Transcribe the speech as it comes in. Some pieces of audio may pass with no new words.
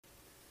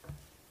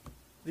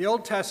The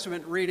Old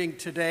Testament reading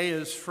today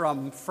is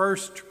from 1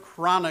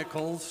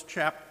 Chronicles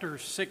chapter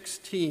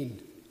 16.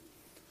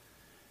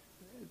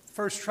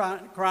 1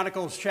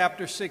 Chronicles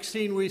chapter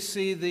 16, we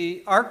see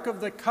the Ark of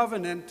the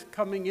Covenant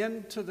coming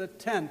into the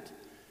tent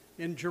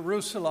in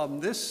Jerusalem.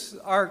 This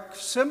ark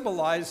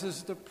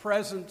symbolizes the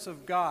presence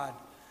of God.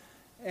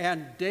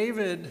 And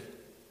David,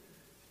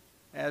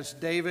 as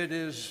David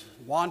is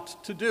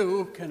wont to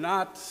do,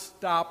 cannot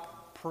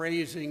stop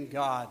praising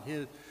God.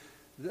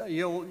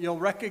 You'll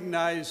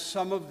recognize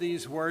some of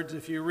these words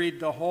if you read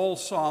the whole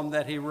psalm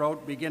that he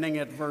wrote beginning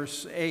at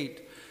verse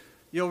 8.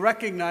 You'll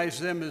recognize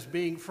them as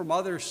being from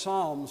other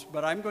psalms,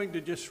 but I'm going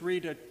to just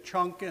read a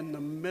chunk in the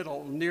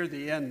middle, near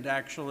the end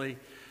actually,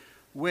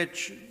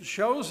 which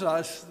shows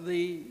us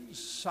the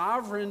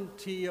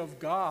sovereignty of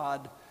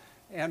God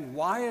and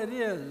why it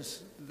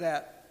is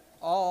that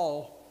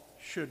all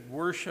should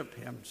worship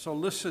him. So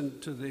listen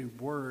to the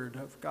word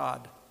of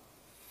God.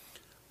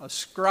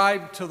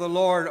 Ascribe to the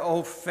Lord,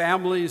 O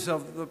families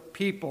of the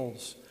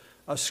peoples.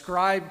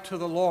 Ascribe to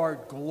the Lord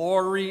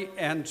glory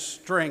and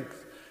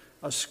strength.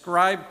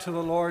 Ascribe to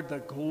the Lord the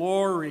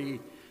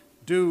glory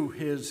due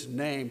his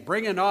name.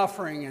 Bring an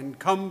offering and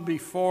come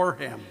before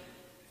him.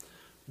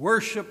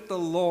 Worship the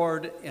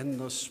Lord in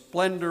the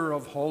splendor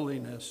of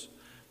holiness.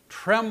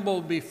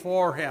 Tremble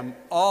before him,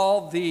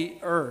 all the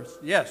earth.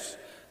 Yes,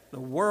 the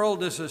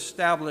world is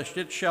established,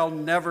 it shall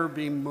never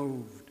be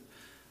moved.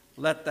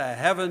 Let the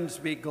heavens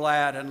be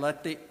glad, and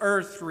let the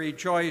earth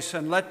rejoice,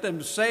 and let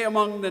them say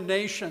among the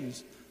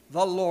nations,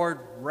 the Lord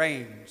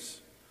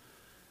reigns.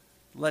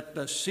 Let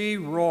the sea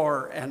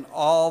roar and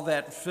all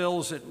that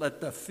fills it. Let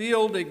the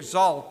field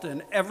exult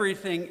and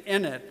everything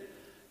in it.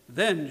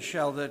 Then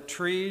shall the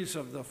trees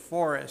of the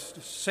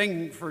forest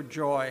sing for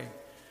joy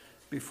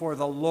before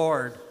the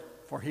Lord,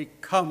 for he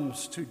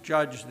comes to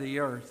judge the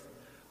earth.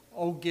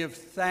 Oh, give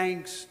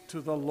thanks to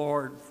the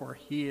Lord, for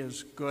he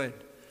is good,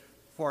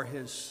 for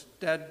his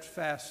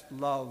steadfast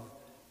love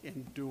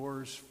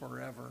endures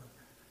forever.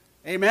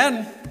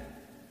 Amen?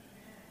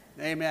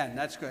 Amen.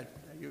 That's good.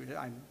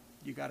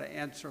 You got to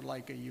answer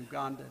like a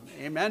Ugandan.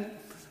 Amen?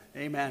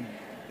 Amen.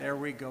 There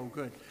we go.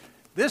 Good.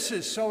 This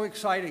is so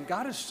exciting.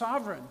 God is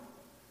sovereign,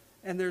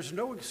 and there's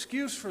no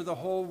excuse for the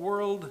whole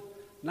world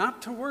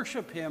not to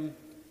worship him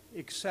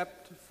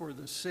except for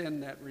the sin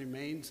that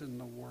remains in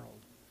the world.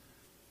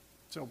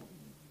 So,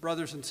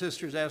 brothers and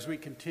sisters, as we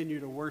continue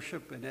to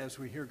worship and as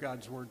we hear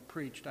God's word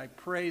preached, I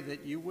pray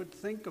that you would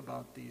think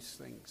about these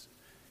things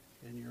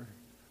in your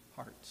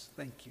hearts.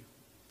 Thank you.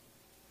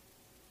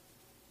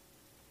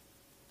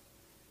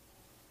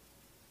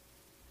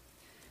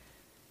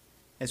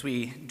 As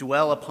we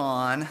dwell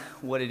upon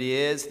what it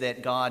is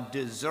that God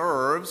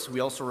deserves, we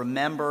also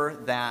remember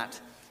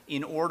that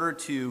in order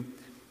to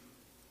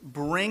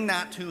bring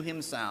that to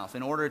himself,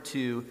 in order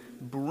to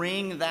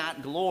bring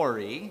that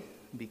glory,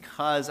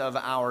 because of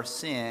our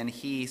sin,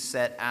 he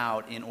set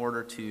out in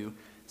order to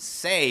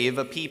save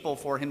a people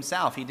for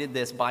himself. He did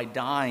this by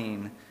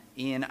dying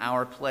in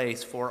our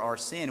place for our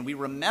sin. We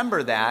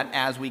remember that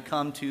as we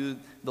come to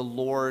the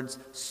Lord's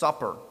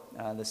Supper,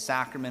 the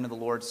sacrament of the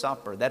Lord's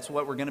Supper. That's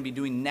what we're going to be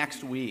doing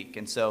next week.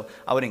 And so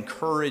I would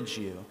encourage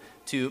you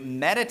to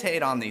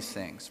meditate on these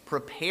things.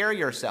 Prepare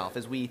yourself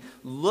as we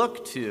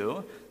look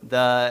to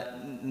the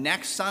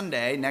next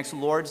Sunday, next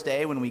Lord's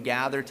Day, when we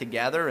gather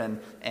together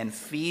and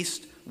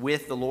feast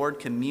with the Lord,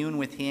 commune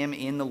with him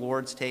in the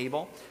Lord's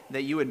table,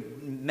 that you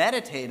would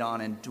meditate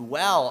on and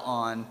dwell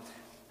on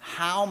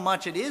how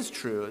much it is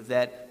true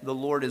that the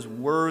Lord is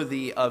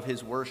worthy of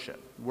his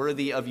worship,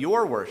 worthy of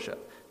your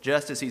worship,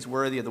 just as he's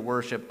worthy of the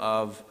worship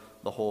of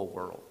the whole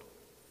world.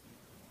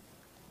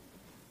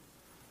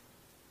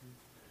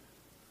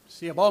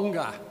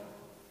 Siabonga,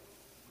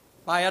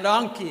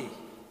 Bayadonki,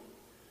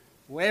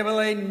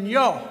 Webele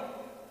Nyo.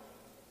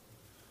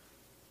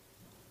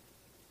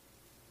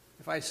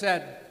 If I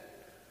said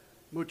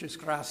muchas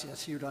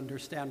gracias, you'd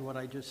understand what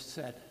I just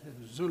said.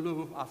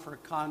 Zulu,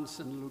 Afrikaans,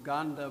 and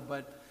Luganda,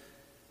 but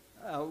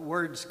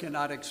words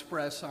cannot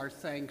express our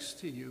thanks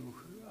to you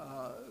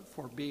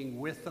for being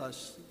with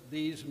us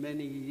these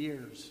many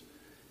years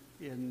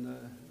in the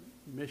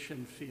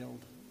mission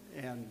field.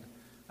 And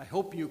I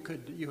hope you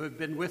have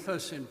been with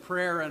us in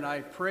prayer, and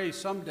I pray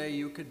someday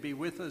you could be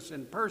with us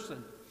in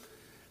person.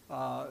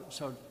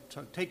 So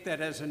take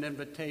that as an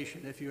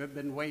invitation. If you have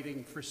been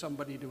waiting for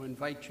somebody to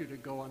invite you to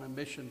go on a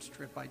missions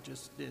trip, I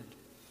just did.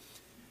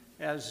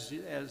 As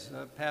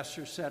the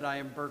pastor said, I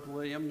am Bert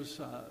Williams.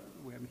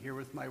 I'm here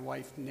with my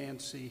wife,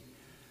 Nancy.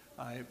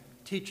 I'm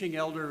teaching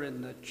elder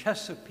in the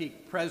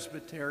Chesapeake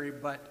Presbytery,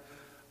 but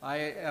I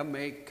am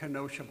a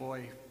Kenosha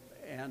boy,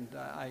 and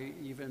I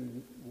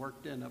even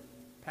worked in a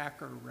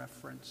Packer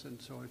reference.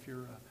 And so if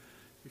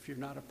you're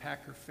not a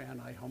Packer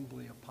fan, I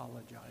humbly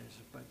apologize.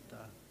 But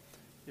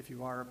if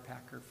you are a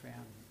Packer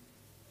fan,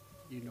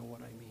 you know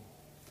what I mean.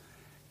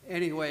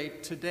 Anyway,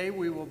 today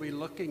we will be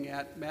looking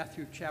at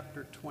Matthew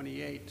chapter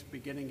 28,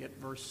 beginning at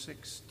verse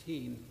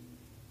 16.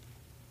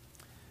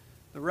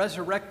 The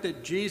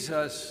resurrected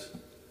Jesus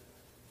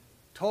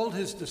told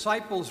his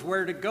disciples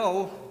where to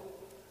go,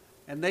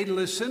 And they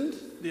listened,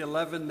 the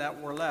 11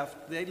 that were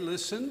left, they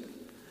listened,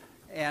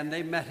 and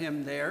they met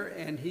him there,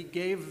 and he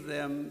gave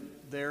them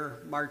their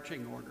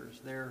marching orders,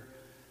 their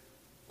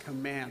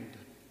command.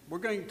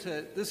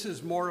 This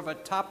is more of a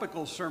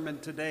topical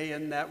sermon today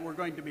in that we're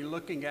going to be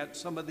looking at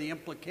some of the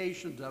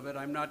implications of it.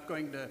 I'm not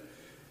going to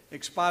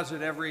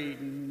exposit every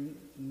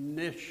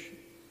niche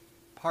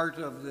part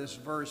of this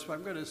verse, but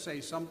I'm going to say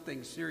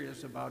something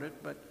serious about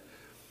it, but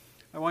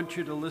I want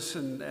you to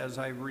listen as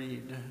I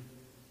read.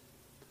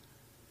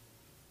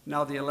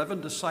 Now the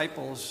 11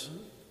 disciples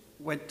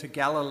went to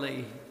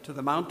Galilee, to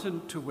the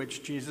mountain to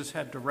which Jesus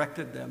had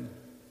directed them.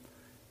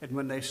 And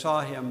when they saw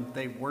him,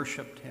 they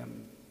worshiped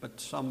him, but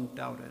some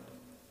doubted.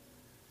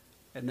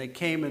 And they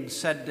came and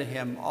said to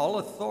him, "All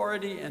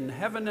authority in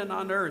heaven and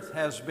on earth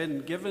has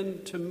been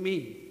given to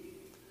me.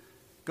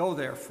 Go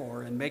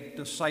therefore and make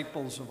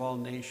disciples of all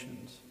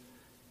nations,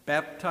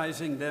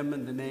 baptizing them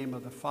in the name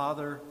of the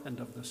Father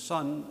and of the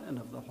Son and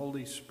of the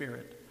Holy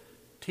Spirit,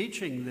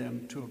 teaching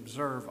them to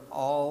observe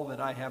all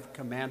that I have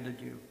commanded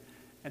you.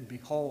 And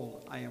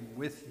behold, I am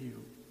with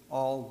you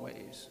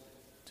always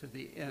to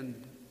the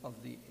end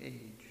of the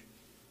age."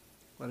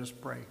 Let us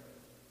pray.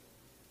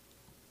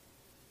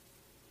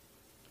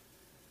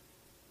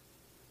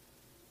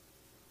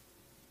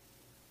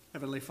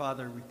 Heavenly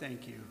Father, we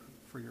thank you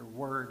for your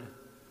word.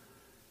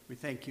 We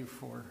thank you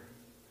for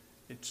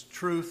its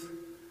truth.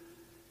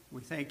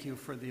 We thank you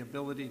for the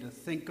ability to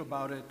think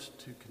about it,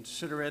 to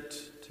consider it,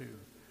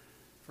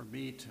 for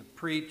me to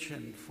preach,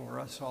 and for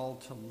us all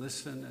to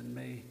listen. And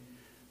may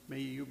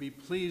you be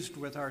pleased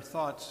with our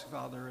thoughts,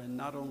 Father, and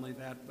not only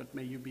that, but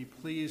may you be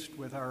pleased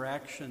with our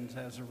actions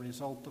as a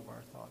result of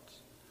our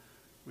thoughts.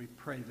 We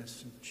pray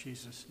this in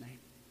Jesus' name.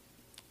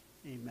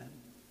 Amen.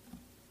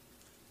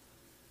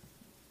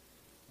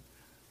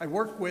 I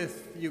work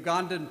with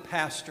Ugandan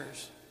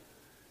pastors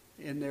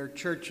in their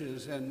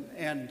churches,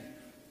 and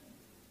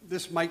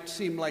this might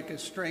seem like a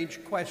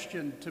strange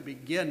question to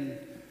begin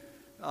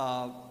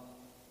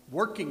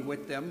working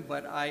with them,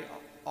 but I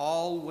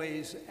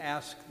always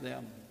ask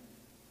them,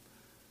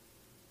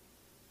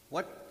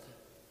 what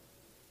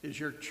is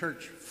your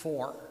church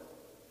for?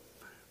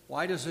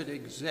 Why does it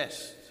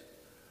exist?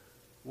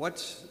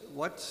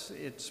 What's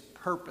its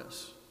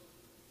purpose?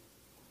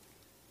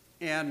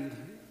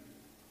 And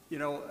you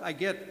know, I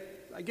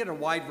get a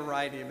wide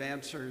variety of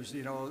answers.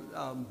 You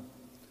know,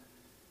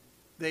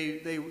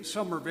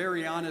 some are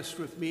very honest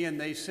with me,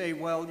 and they say,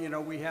 well, you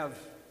know, we have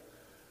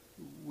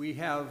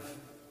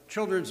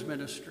children's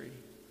ministry,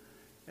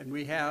 and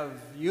we have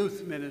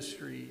youth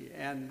ministry,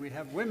 and we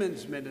have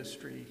women's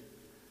ministry.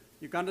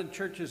 Ugandan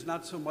church is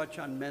not so much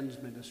on men's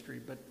ministry,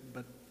 but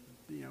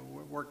you know,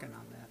 we're working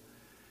on that,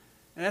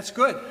 and that's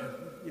good.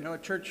 You know, a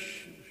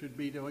church should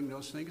be doing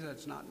those things.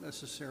 That's not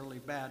necessarily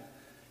bad.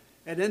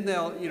 And then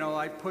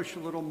I push a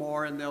little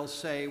more, and they'll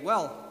say,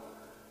 well,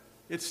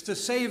 it's to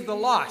save the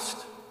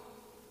lost.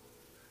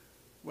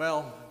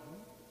 Well,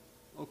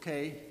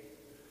 okay,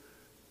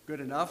 good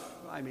enough.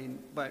 I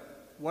mean,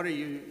 but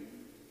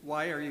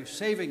why are you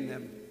saving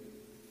them?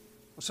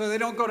 So they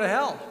don't go to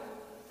hell.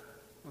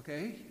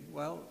 Okay,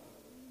 well,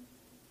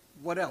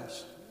 what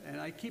else? And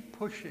I keep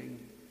pushing,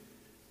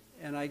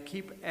 and I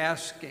keep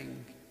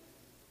asking.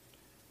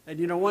 And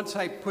you know, once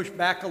I push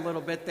back a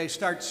little bit, they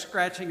start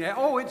scratching their,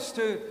 oh, it's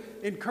to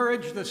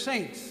encourage the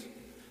saints.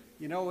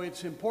 You know,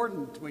 it's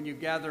important when you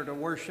gather to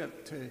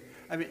worship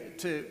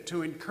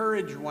to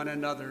encourage one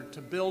another,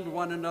 to build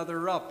one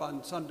another up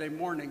on Sunday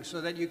morning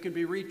so that you can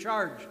be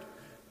recharged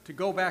to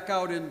go back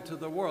out into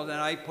the world. And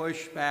I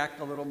push back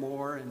a little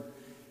more,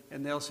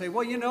 and they'll say,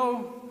 well, you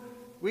know,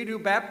 we do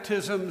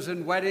baptisms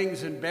and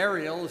weddings and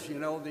burials, you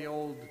know, the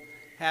old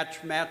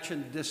hatch, match,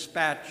 and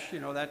dispatch. You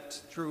know,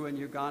 that's true in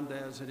Uganda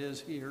as it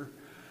is here.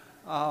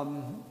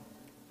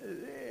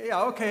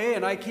 Yeah, okay,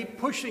 and I keep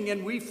pushing,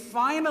 and we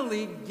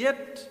finally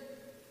get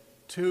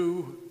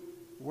to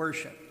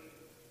worship.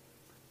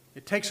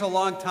 It takes a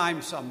long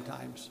time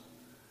sometimes.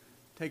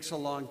 It takes a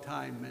long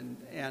time,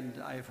 and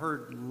I've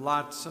heard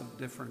lots of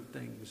different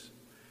things.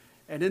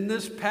 And in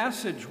this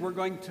passage, we're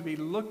going to be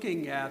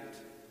looking at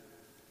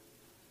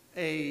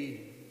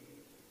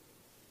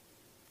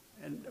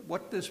and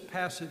what this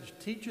passage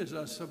teaches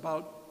us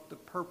about the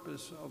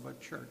purpose of a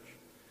church.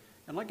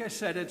 And like I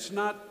said, it's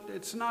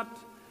not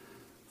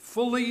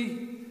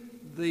fully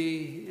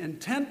the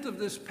intent of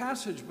this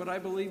passage, but I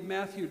believe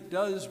Matthew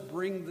does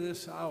bring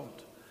this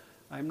out.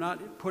 I'm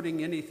not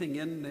putting anything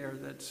in there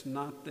that's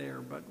not there,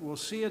 but we'll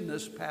see in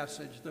this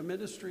passage the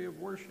ministry of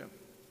worship.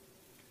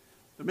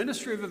 The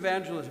ministry of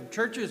evangelism.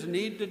 Churches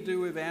need to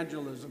do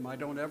evangelism. I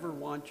don't ever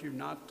want you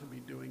not to be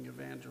doing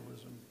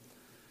evangelism.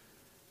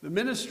 The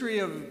ministry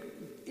of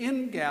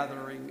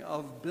ingathering,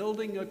 of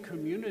building a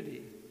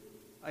community.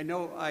 I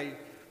know I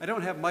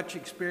don't have much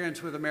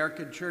experience with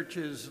American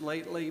churches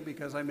lately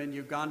because I'm in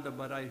Uganda,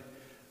 but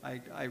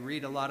I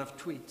read a lot of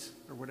tweets,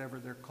 or whatever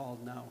they're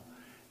called now.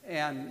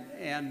 And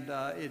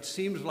it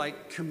seems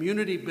like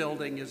community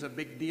building is a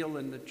big deal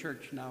in the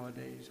church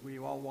nowadays. We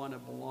all want to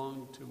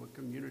belong to a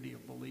community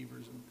of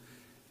believers.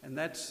 And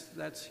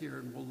that's here,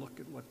 and we'll look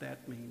at what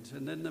that means.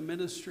 And then the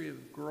ministry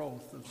of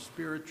growth, of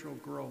spiritual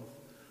growth.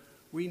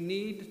 We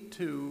need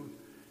to,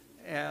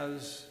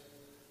 as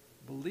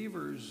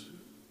believers,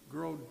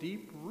 grow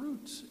deep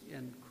roots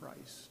in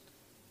Christ.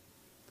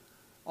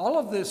 All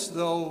of this,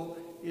 though,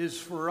 is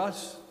for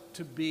us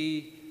to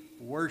be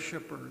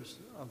worshipers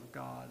of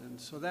God. And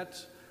so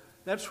that's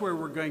where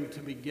we're going to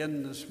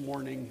begin this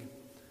morning.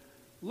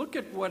 Look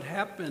at what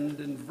happened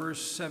in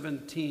verse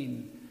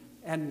 17.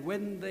 And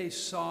when they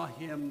saw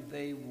him,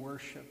 they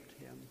worshiped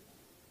him.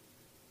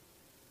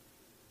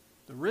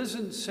 The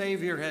risen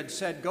Savior had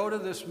said, go to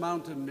this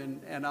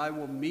mountain and I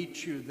will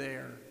meet you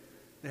there.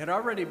 They had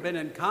already been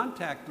in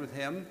contact with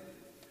him,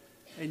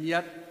 and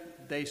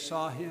yet they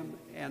saw him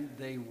and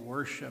they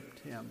worshiped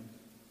him.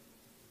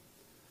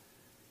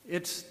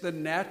 It's the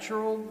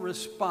natural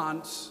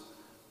response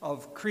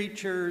of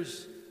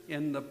creatures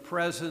in the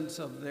presence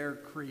of their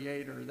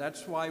Creator.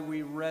 That's why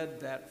we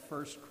read that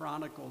First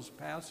Chronicles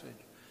passage.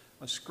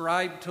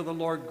 Ascribe to the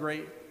Lord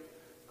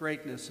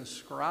greatness.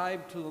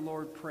 Ascribe to the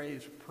Lord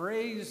praise.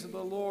 Praise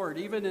the Lord.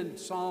 Even in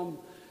Psalm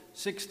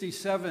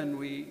 67,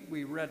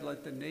 we read,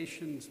 let the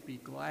nations be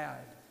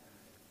glad.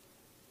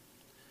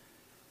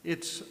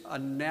 It's a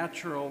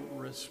natural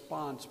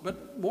response.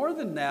 But more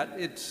than that,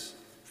 it's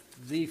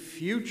the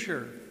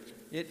future.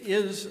 It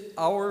is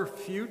our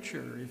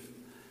future. If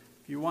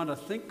you want to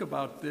think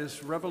about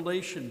this,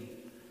 Revelation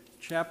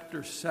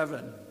chapter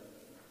 7.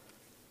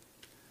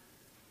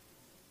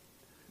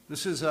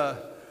 This is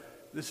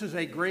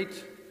a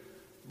great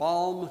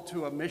balm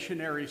to a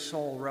missionary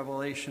soul,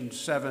 Revelation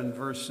 7,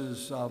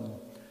 verses,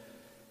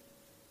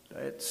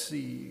 let's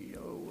see,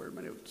 where are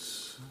my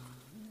notes?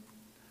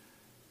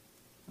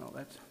 Oh,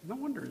 no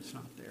wonder it's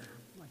not there.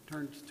 I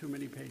turned too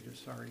many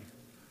pages, sorry.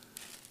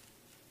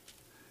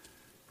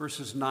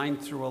 Verses 9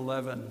 through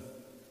 11.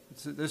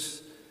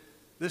 This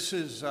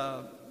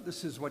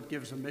is what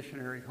gives a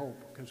missionary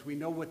hope, because we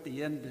know what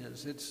the end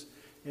is.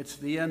 It's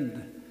the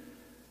end.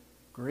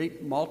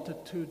 Great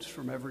multitudes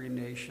from every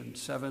nation,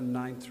 7,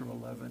 9 through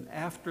 11.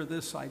 After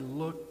this I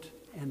looked,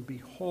 and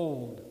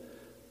behold,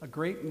 a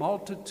great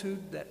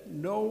multitude that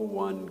no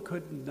one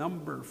could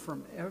number,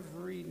 from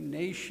every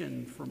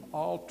nation, from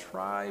all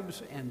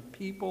tribes and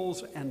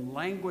peoples and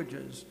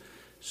languages,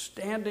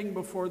 standing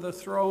before the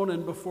throne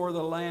and before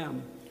the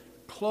Lamb,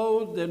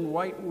 clothed in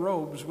white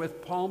robes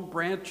with palm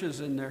branches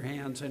in their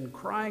hands, and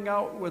crying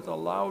out with a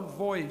loud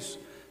voice,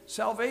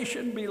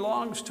 salvation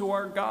belongs to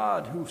our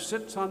God who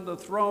sits on the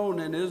throne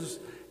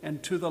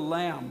and to the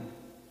Lamb.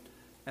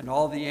 And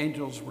all the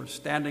angels were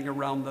standing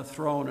around the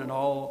throne and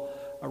all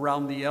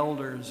around the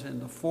elders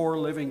and the 4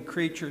 living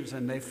creatures,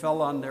 and they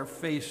fell on their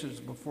faces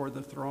before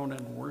the throne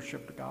and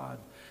worshiped God,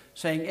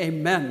 saying,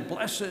 Amen.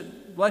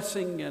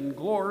 Blessing and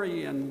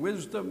glory and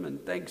wisdom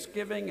and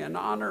thanksgiving and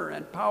honor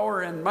and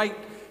power and might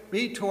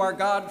be to our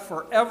God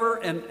forever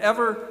and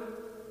ever.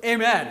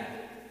 Amen.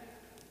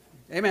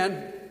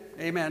 Amen.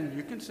 Amen.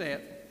 You can say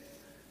it.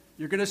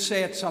 You're going to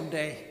say it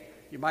someday.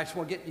 You might as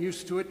well get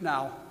used to it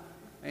now.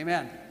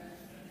 Amen.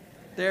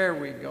 There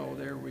we go.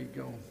 There we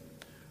go.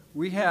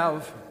 We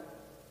have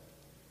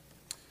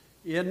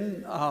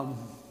in our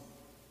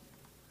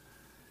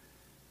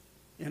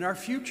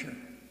future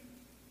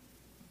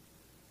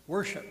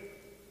worship.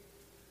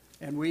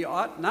 And we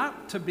ought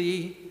not to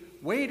be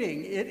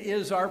waiting. It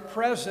is our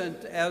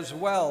present as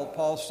well.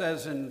 Paul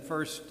says in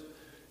 1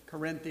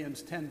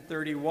 Corinthians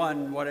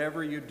 10:31,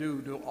 whatever you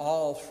do, do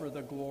all for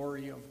the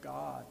glory of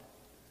God.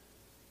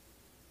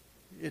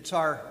 It's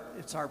our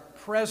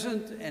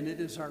present and it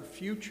is our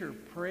future,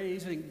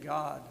 praising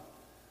God.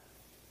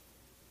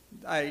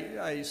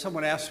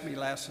 Someone asked me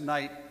last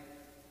night,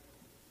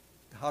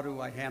 how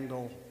do I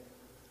handle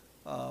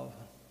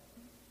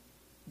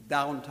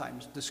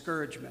downtimes,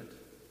 discouragement?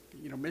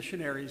 You know,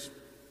 missionaries,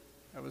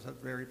 that was a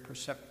very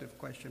perceptive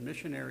question.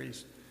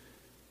 Missionaries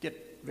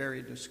get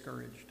very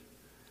discouraged.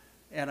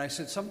 And I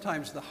said,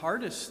 sometimes the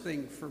hardest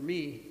thing for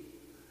me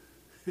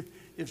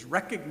is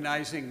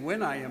recognizing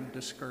when I am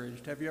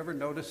discouraged. Have you ever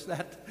noticed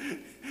that?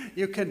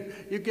 It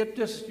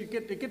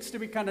gets to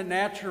be kind of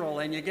natural,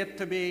 and you get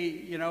to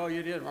be, you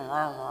did.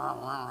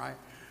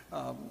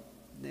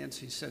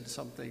 Nancy said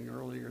something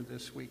earlier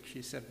this week.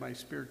 She said my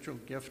spiritual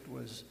gift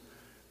was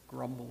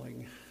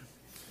grumbling.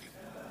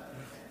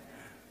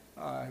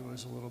 I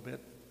was a little bit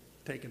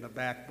taken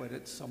aback, but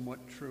it's somewhat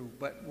true.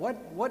 But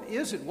what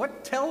is it?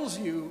 What tells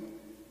you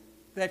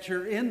that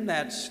you're in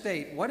that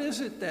state? What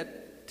is it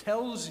that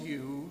tells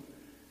you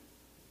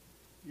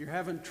you're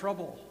having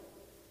trouble?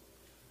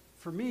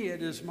 For me,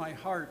 it is my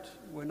heart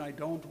when I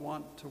don't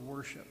want to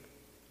worship.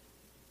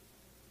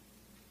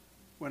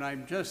 When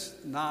I'm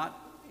just not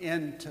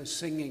into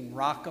singing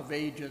Rock of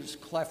Ages,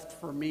 Cleft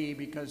for Me,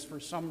 because for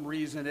some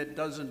reason it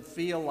doesn't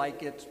feel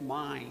like it's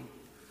mine.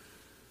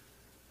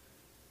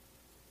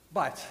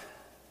 But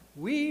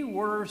we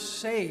were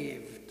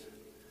saved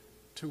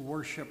to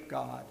worship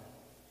God.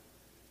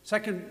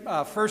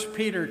 1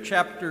 Peter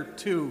chapter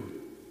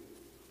 2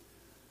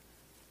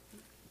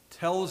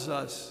 tells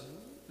us,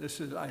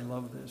 I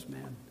love this,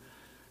 man.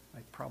 I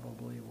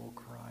probably will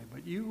cry,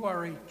 but you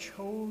are a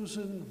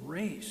chosen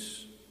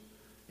race,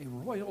 a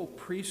royal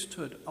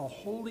priesthood, a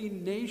holy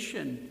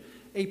nation,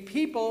 a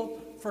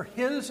people for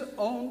his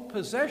own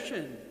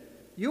possession.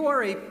 You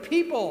are a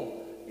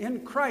people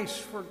in Christ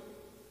for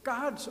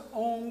God's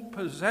own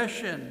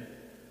possession.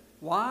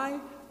 Why?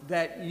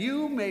 That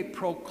you may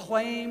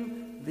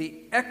proclaim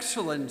the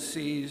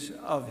excellencies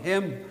of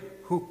him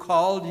who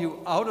called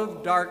you out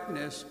of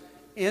darkness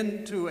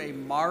into a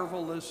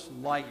marvelous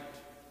light.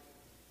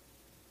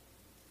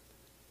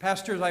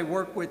 Pastors I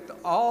work with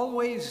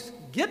always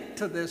get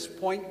to this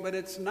point, but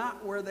it's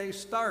not where they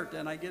start.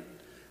 And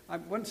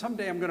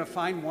someday I'm going to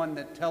find one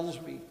that tells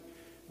me.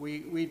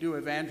 We do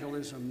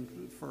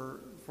evangelism for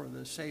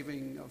the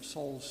saving of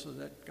souls so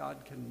that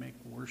God can make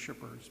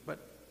worshipers. But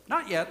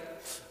not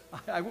yet.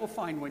 I will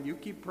find one. You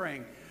keep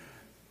praying.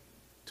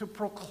 To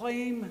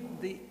proclaim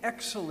the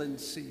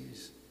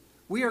excellencies.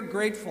 We are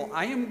grateful.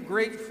 I am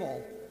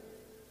grateful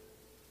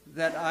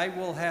that I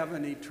will have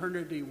an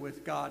eternity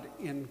with God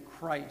in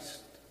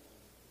Christ.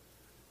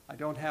 I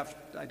don't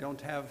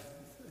have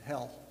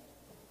hell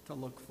to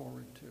look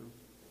forward to.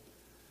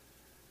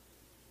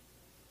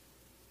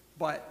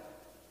 But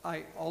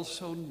I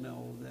also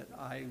know that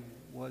I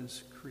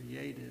was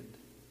created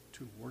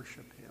to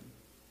worship him.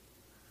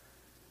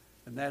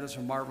 And that is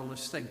a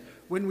marvelous thing.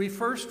 When we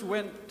first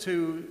went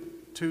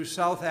to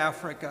South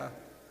Africa,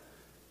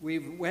 we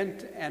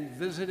went and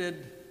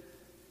visited.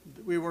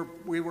 We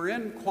were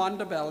in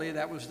Kwandebele,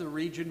 that was the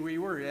region we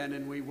were in,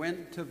 and we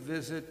went to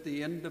visit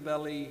the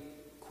Ndebele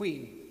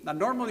Queen. Now,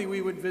 normally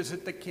we would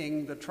visit the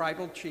king, the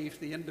tribal chief,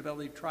 the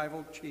Ndebele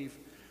tribal chief,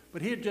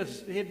 but he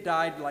had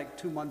died like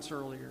 2 months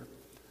earlier.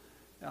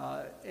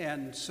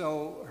 And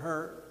so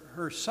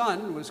her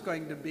son was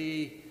going to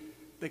be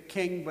the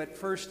king, but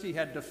first he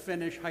had to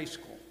finish high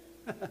school.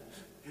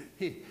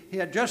 He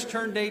had just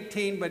turned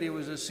 18, but he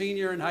was a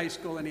senior in high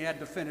school, and he had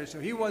to finish. So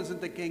he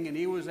wasn't the king, and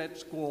he was at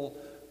school.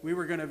 We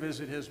were going to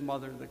visit his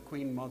mother, the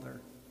Queen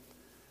Mother.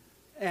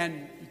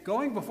 And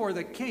going before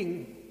the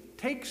king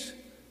takes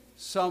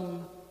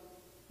some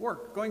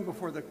work. Going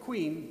before the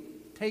queen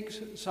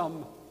takes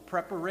some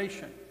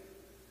preparation.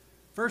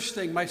 First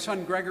thing, my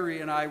son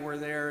Gregory and I were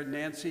there, and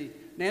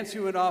Nancy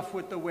went off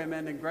with the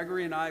women, and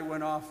Gregory and I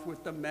went off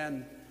with the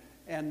men.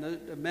 And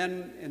the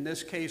men, in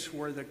this case,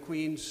 were the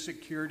queen's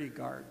security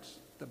guards,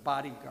 the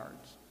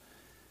bodyguards.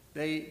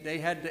 They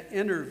had to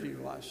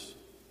interview us,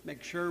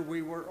 make sure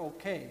we were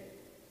okay.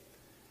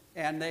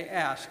 And they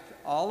asked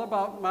all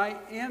about my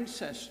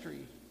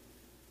ancestry.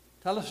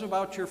 Tell us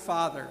about your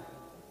father.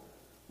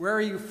 Where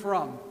are you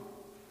from?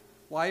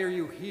 Why are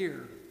you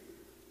here?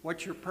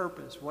 What's your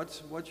purpose?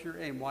 What's your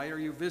aim? Why are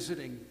you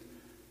visiting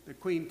the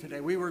queen today?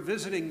 We were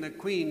visiting the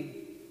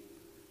queen.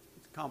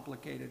 It's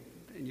complicated,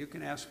 and you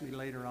can ask me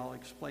later, I'll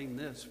explain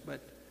this. But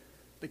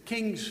the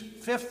king's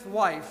fifth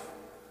wife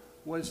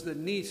was the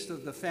niece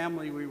of the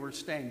family we were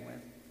staying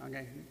with.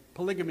 Okay,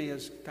 polygamy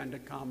is kind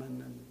of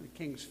common, and the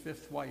king's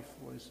fifth wife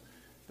was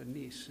the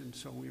niece, and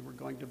so we were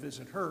going to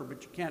visit her,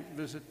 but you can't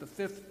visit the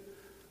fifth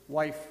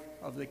wife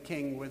of the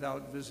king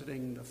without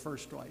visiting the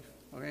first wife,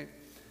 okay?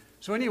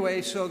 So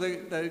anyway, so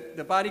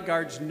the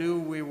bodyguards knew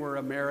we were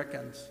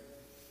Americans.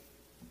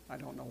 I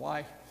don't know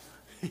why.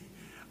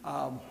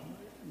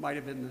 Might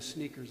have been the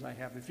sneakers I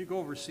have. If you go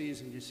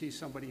overseas and you see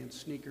somebody in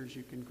sneakers,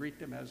 you can greet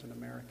them as an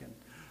American.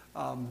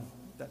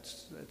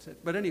 That's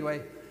it. But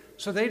anyway,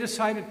 so they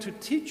decided to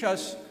teach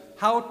us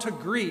how to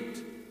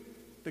greet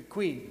the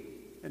queen.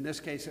 In this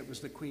case, it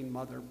was the Queen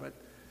Mother, but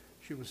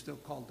she was still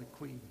called the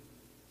queen.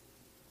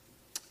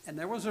 And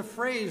there was a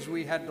phrase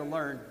we had to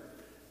learn.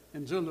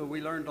 In Zulu,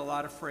 we learned a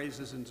lot of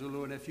phrases in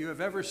Zulu, and if you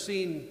have ever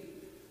seen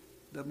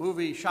the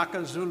movie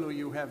Shaka Zulu,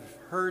 you have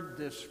heard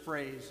this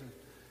phrase.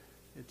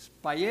 It's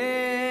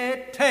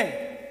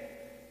Bayete,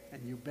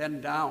 and you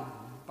bend down.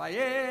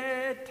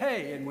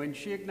 Bayete, and when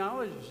she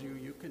acknowledges you,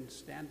 you can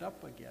stand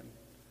up again.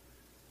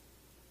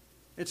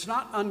 It's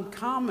not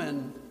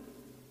uncommon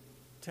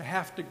to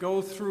have to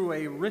go through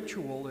a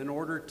ritual in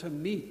order to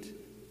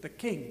meet the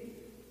king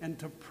and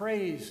to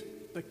praise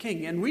the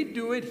king, and we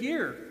do it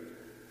here.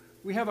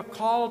 We have a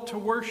call to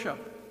worship.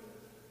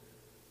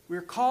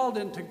 We're called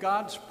into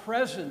God's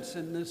presence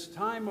in this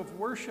time of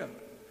worship.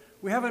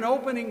 We have an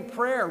opening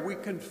prayer. We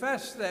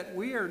confess that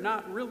we are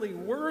not really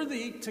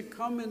worthy to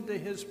come into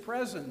his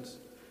presence,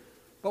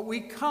 but we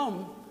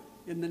come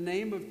in the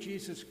name of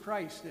Jesus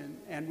Christ,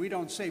 and we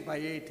don't say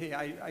Bayete.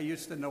 I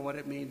used to know what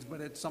it means,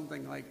 but it's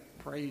something like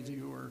praise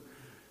you or,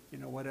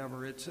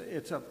 whatever.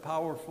 It's a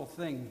powerful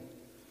thing.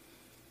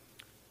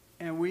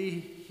 And we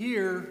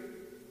hear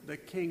the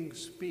king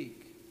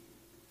speak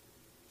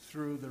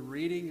through the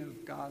reading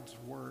of God's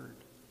word.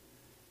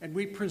 And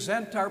we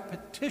present our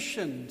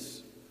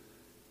petitions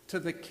to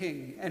the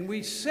king, and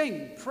we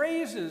sing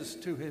praises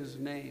to his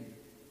name.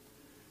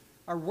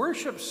 Our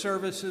worship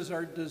services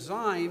are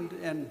designed,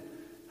 and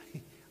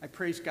I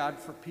praise God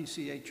for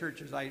PCA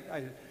churches.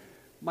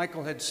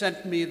 Michael had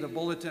sent me the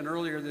bulletin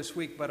earlier this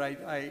week, but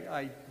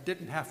I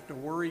didn't have to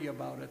worry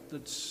about it.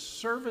 The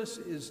service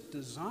is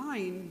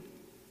designed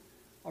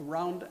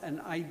around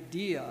an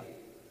idea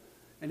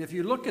And if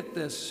you look at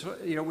this,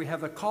 we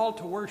have a call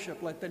to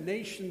worship, let the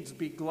nations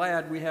be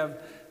glad. We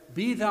have,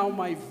 be thou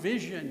my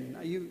vision.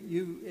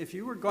 If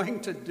you were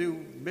going to do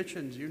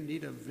missions, you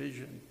need a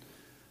vision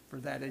for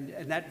that.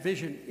 And that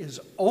vision is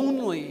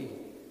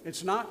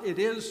it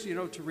is,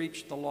 to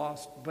reach the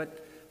lost,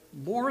 but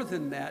more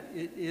than that,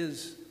 it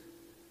is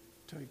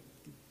to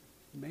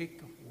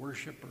make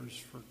worshipers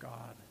for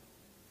God.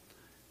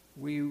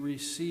 We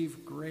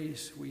receive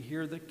grace. We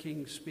hear the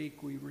King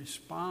speak. We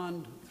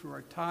respond through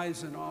our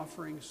tithes and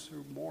offerings,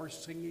 through more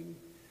singing.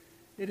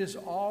 It is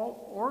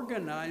all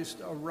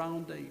organized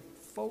around a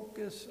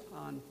focus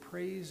on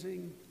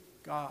praising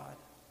God.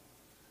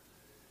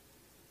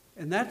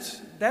 And that's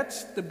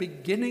the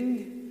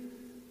beginning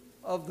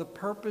of the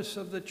purpose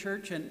of the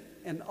church,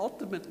 and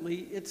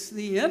ultimately it's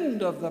the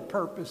end of the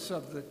purpose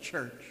of the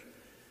church.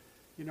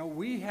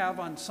 We have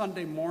on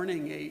Sunday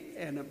morning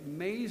an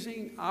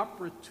amazing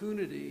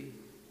opportunity,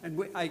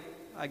 and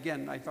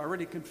I've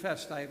already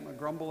confessed I'm a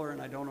grumbler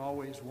and I don't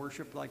always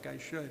worship like I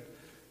should.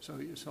 So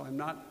I'm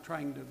not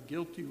trying to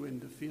guilt you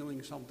into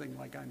feeling something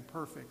like I'm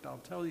perfect. I'll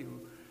tell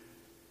you,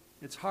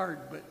 it's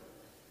hard, but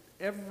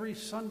every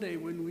Sunday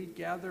when we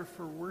gather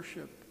for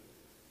worship,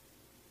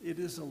 it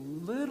is a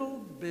little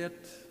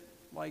bit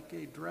like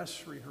a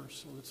dress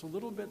rehearsal. It's a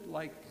little bit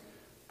like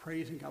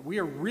praising God. We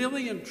are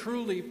really and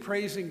truly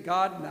praising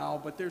God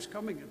now, but there's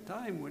coming a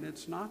time when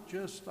it's not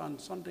just on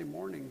Sunday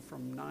morning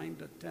from 9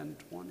 to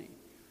 10:20.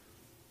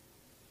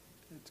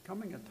 It's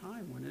coming a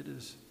time when it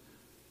is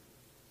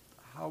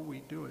how we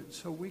do it.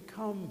 So we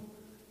come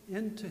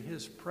into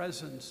his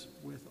presence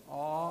with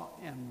awe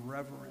and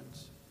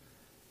reverence.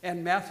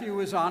 And Matthew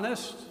is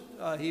honest.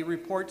 He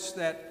reports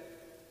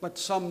that, but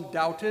some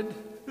doubted.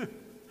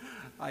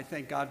 I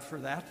thank God for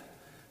that,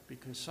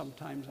 because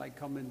sometimes I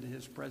come into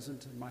his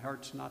presence and my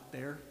heart's not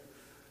there.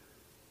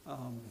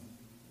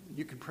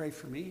 You can pray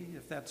for me.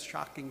 If that's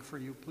shocking for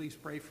you, please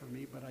pray for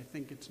me, but I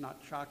think it's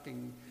not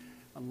shocking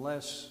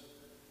unless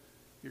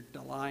you're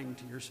lying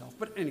to yourself.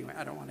 But anyway,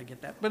 I don't want to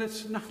get that. But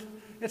it's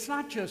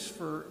not just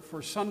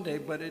for Sunday,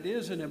 but it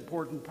is an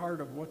important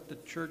part of what the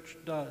church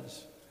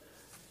does,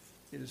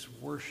 is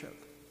worship.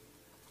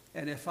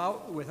 And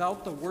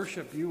without the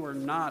worship, you are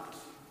not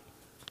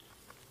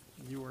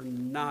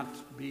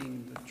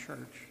being the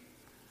church.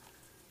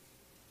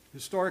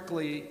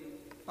 Historically,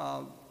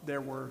 there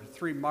were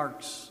 3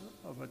 marks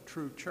of a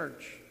true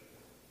church.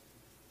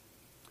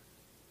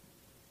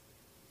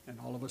 And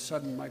all of a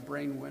sudden, my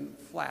brain went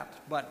flat,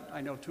 but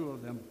I know 2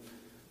 of them.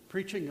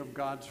 Preaching of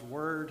God's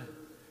word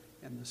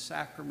and the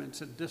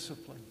sacraments and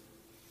discipline.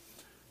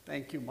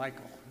 Thank you,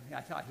 Michael.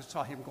 I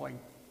saw him going,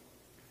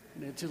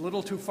 and it's a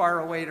little too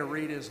far away to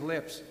read his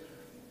lips.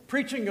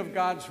 Preaching of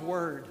God's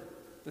word,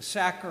 the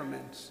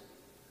sacraments,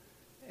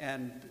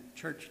 and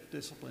church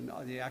discipline,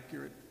 the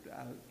accurate,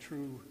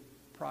 true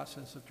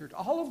process of church.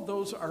 All of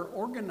those are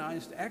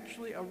organized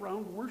actually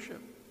around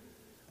worship.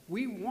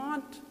 We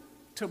want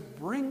to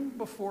bring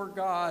before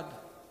God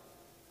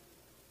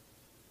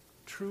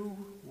true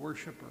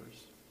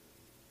worshipers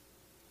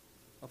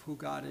of who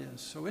God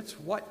is. So it's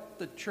what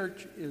the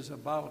church is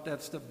about.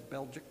 That's the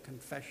Belgic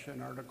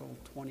Confession, Article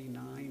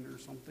 29 or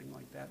something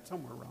like that,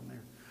 somewhere around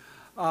there.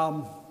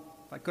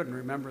 If I couldn't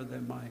remember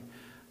them,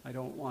 I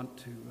don't want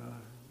to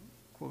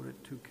quote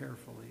it too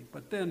carefully.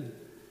 But then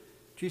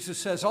Jesus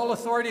says, all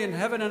authority in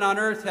heaven and on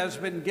earth has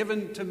been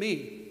given to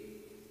me.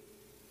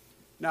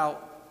 Now,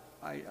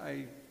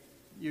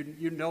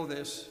 you know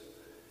this.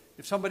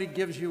 If somebody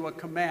gives you a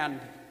command,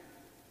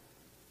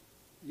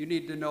 you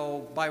need to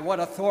know by what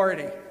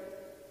authority,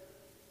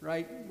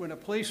 right? When a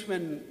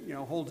policeman,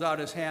 holds out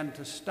his hand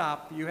to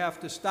stop, you have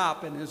to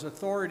stop, and his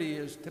authority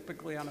is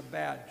typically on a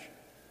badge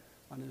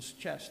on his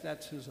chest.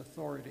 That's his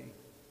authority.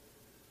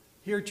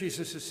 Here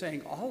Jesus is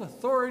saying, all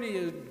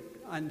authority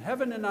on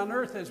heaven and on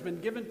earth has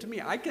been given to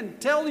me. I can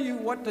tell you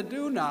what to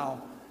do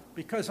now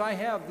because I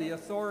have the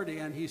authority.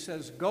 And he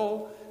says,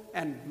 go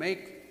and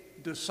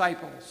make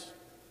disciples.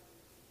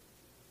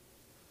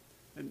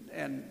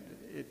 And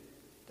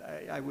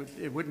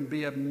it wouldn't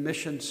be a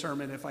mission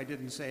sermon if I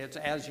didn't say it's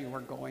as you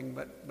are going,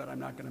 but I'm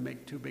not going to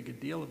make too big a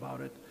deal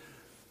about it.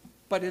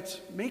 But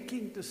it's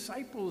making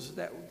disciples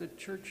that the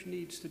church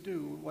needs to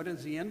do. What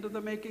is the end of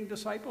the making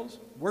disciples?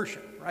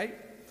 Worship, right?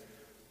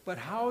 But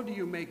how do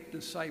you make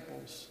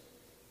disciples?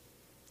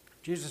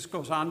 Jesus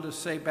goes on to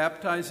say,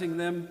 baptizing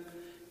them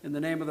in the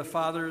name of the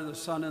Father, the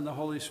Son, and the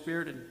Holy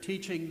Spirit, and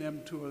teaching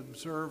them to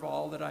observe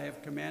all that I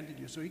have commanded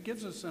you. So he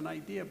gives us an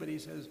idea, but he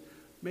says,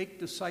 make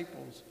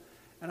disciples.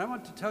 And I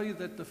want to tell you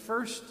that the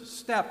first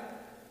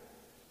step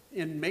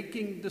in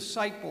making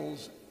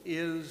disciples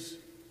is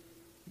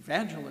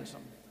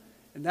evangelism.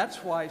 And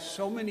that's why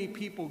so many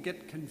people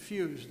get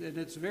confused. And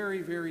it's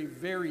very, very,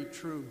 very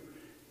true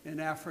in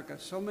Africa.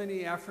 So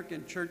many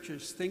African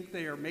churches think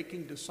they are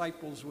making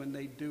disciples when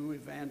they do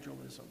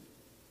evangelism.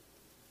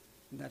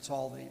 And that's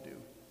all they do.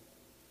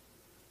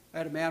 I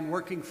had a man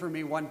working for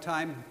me one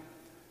time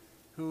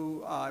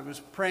who I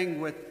was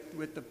praying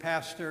with a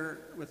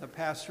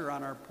pastor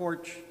on our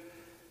porch.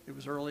 It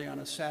was early on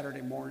a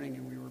Saturday morning,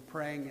 and we were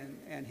praying,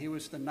 and he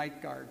was the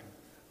night guard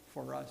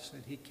for us.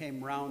 And he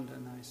came round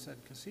and I said,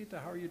 Casita,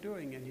 how are you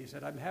doing? And he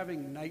said, I'm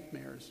having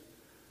nightmares.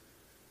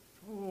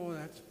 Oh,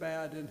 that's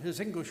bad. And his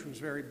English was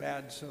very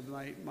bad, so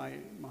my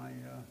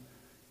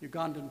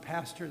Ugandan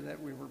pastor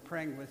that we were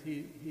praying with,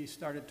 he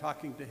started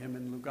talking to him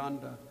in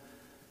Luganda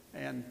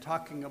and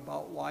talking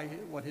about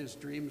what his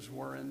dreams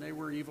were, and they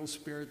were evil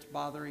spirits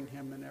bothering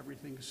him and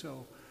everything.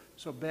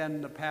 So Ben,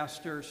 the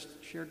pastor,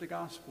 shared the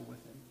gospel with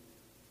him.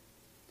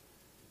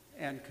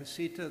 And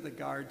Casita, the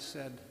guard,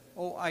 said,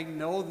 oh, I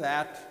know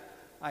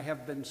that. I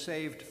have been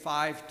saved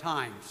 5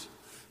 times.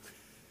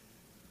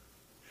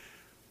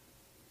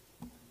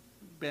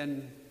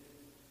 Ben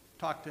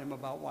talked to him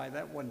about why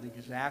that wasn't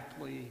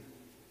exactly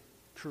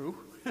true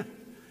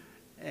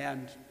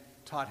and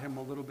taught him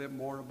a little bit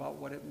more about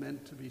what it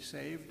meant to be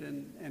saved,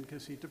 and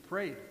Casita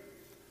prayed.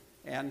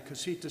 And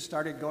Casita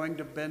started going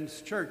to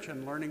Ben's church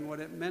and learning what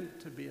it meant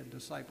to be a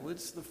disciple.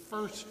 It's the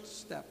first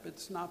step.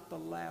 It's not the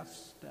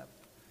last step.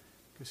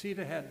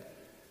 Casita had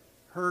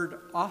heard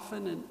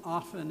often and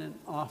often and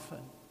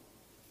often.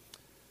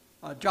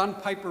 John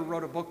Piper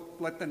wrote a book,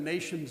 Let the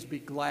Nations Be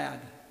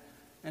Glad.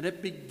 And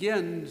it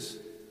begins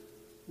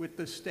with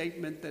the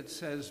statement that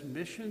says,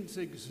 missions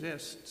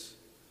exists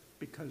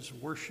because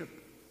worship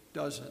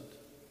doesn't.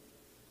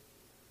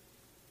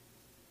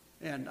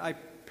 And I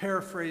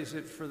paraphrase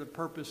it for the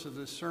purpose of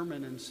this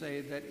sermon and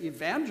say that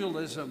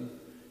evangelism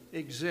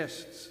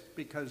exists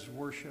because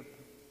worship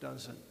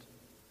doesn't.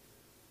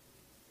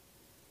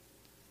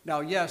 Now,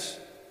 yes,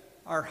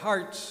 our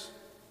hearts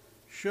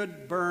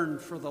should burn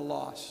for the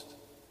lost.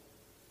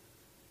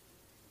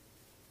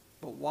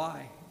 But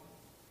why?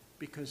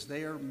 Because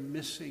they are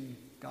missing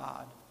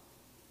God.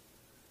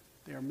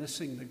 They are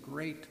missing the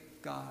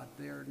great God.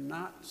 They are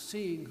not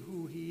seeing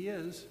who He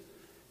is,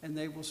 and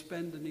they will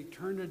spend an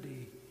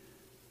eternity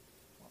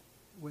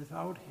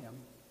without Him.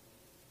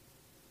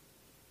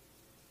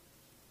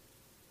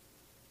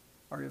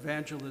 Our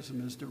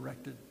evangelism is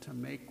directed to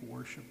make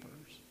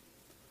worshipers.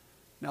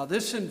 Now,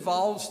 this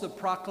involves the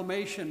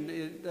proclamation.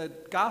 The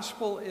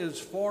gospel is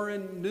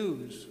foreign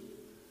news.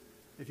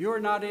 If you are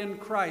not in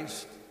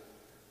Christ,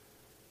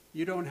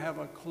 you don't have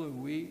a clue.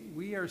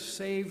 We are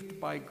saved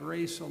by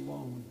grace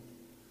alone.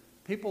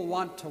 People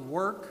want to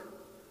work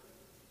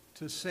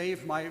to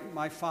save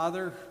my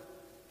father.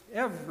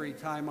 Every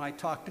time I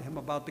talk to him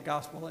about the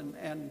gospel,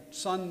 and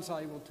sons,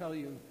 I will tell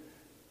you,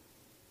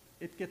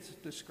 it gets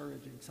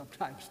discouraging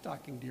sometimes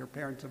talking to your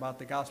parents about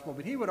the gospel,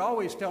 but he would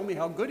always tell me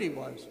how good he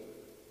was.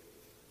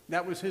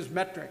 That was his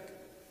metric.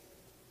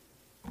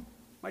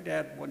 My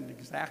dad wasn't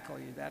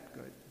exactly that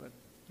good, but,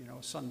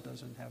 a son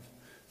doesn't have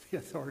the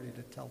authority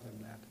to tell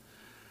him that.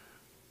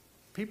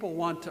 People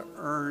want to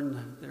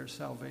earn their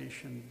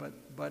salvation,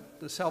 but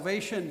the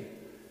salvation,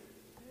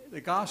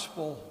 the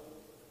gospel,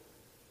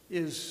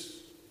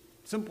 is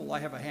simple. I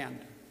have a hand.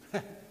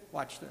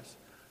 Watch this.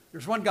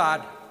 There's one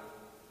God,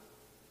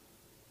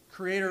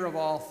 creator of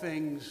all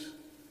things.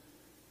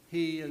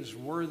 He is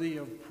worthy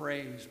of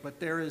praise. But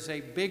there is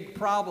a big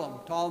problem,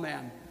 tall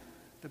man.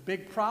 The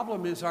big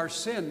problem is our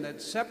sin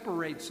that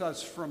separates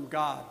us from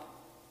God.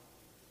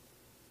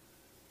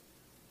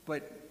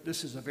 But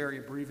this is a very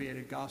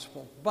abbreviated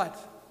gospel. But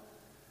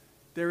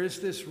there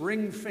is this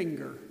ring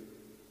finger,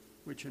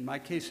 which in my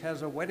case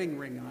has a wedding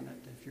ring on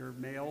it. If you're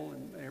male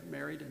and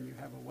married and you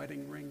have a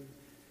wedding ring,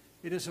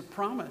 it is a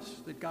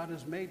promise that God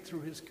has made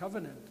through His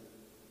covenant,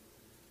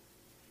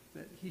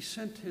 that He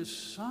sent His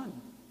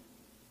Son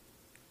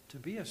to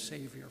be a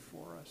Savior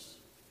for us.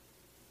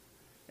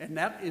 And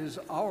that is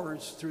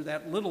ours through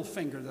that little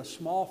finger, the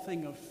small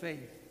thing of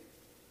faith.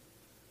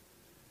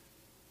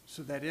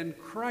 So that in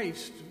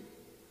Christ,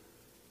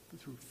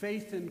 through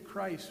faith in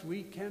Christ,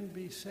 we can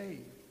be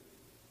saved.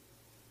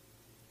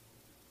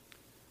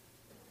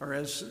 Or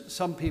as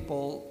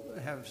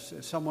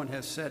someone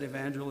has said,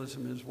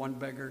 evangelism is one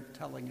beggar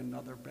telling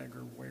another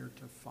beggar where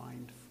to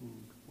find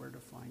food, where to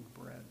find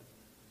bread.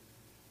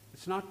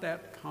 It's not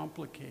that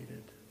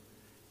complicated.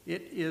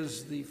 It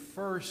is the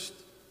first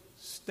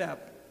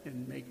step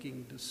in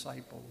making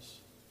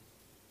disciples.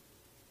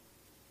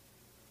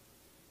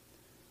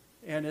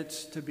 And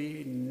it's to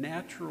be a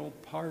natural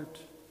part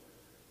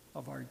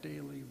of our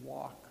daily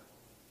walk.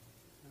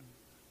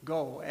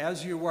 Go.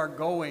 As you are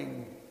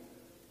going,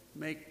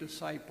 make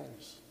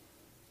disciples.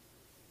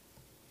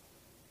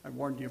 I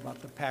warned you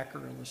about the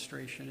Packer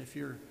illustration. If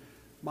you're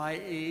my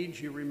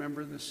age, you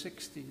remember the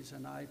 60s,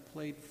 and I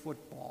played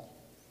football.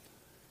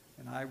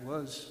 And I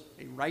was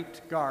a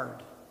right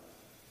guard.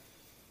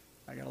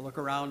 I got to look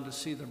around to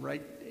see the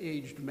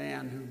right-aged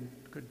man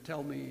who could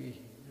tell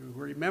me, who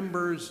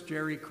remembers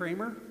Jerry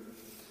Kramer.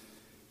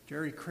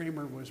 Jerry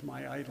Kramer was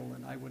my idol,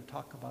 and I would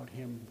talk about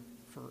him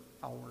for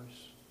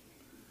hours.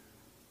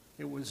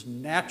 It was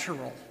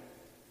natural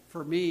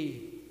for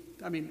me.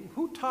 I mean,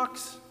 who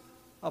talks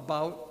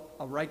about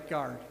a right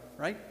guard,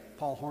 right?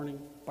 Paul Hornung,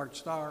 Bart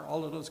Starr,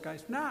 all of those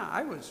guys. Nah,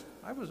 I was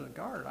a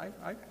guard.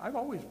 I've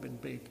always been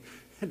big.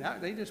 And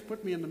they just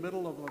put me in the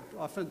middle of an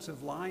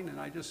offensive line,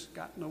 and I just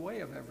got in the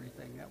way of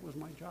everything. That was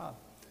my job.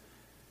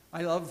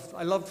 I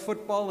loved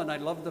football, and I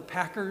loved the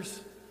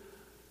Packers.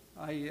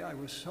 I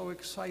was so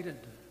excited.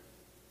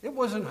 It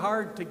wasn't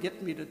hard to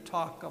get me to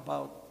talk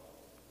about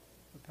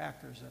the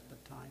Packers at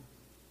the time.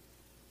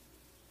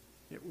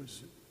 It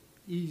was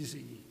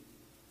easy.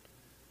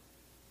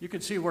 You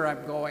can see where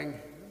I'm going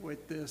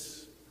with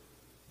this.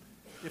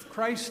 If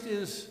Christ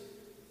is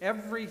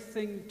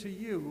everything to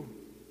you,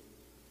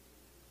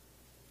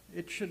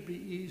 it should be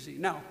easy.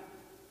 Now,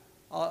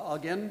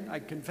 again, I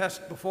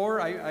confessed before.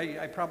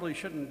 I probably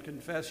shouldn't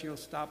confess. You'll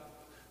stop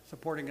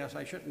supporting us.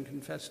 I shouldn't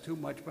confess too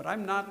much, but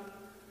I'm not.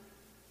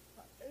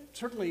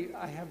 Certainly,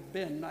 I have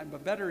been. I'm a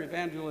better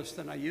evangelist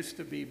than I used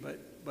to be,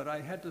 but I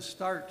had to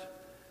start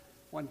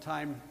one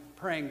time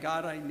praying,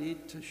 God, I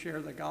need to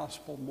share the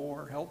gospel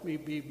more. Help me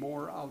be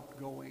more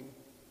outgoing.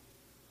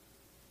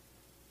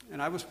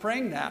 And I was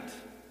praying that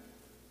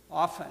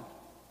often.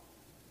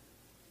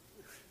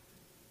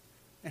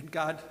 And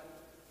God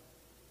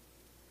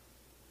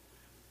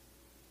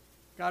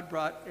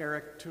brought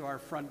Eric to our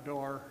front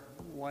door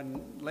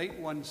late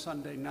one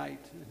Sunday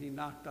night, and he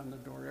knocked on the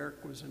door.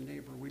 Eric was a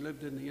neighbor. We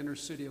lived in the inner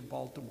city of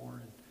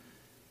Baltimore, and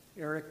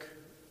Eric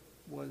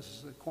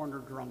was a corner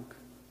drunk.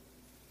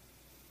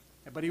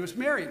 But he was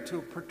married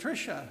to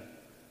Patricia,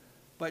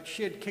 but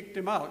she had kicked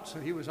him out, so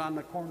he was on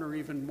the corner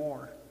even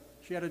more.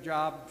 She had a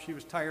job. She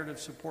was tired of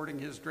supporting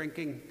his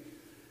drinking.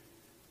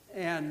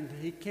 And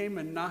he came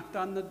and knocked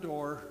on the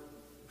door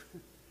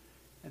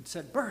and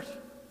said, Bert,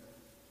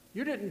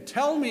 you didn't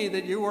tell me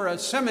that you were a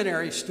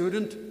seminary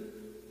student.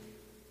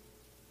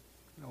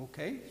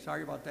 Okay,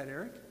 sorry about that,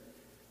 Eric.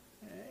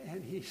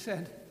 And he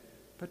said,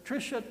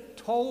 Patricia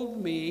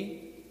told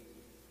me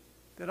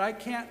that I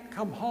can't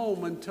come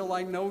home until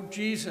I know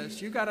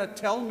Jesus. You got to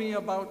tell me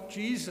about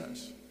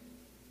Jesus.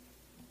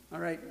 All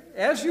right,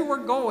 as you were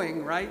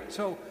going, right,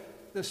 so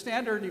the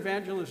standard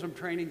evangelism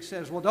training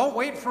says, well, don't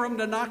wait for them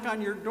to knock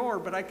on your door,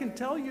 but I can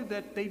tell you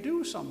that they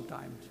do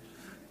sometimes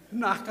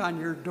knock on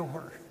your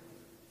door.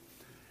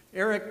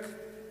 Eric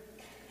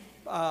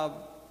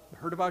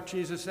heard about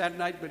Jesus that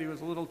night, but he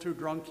was a little too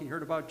drunk. He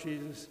heard about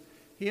Jesus.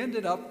 He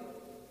ended up,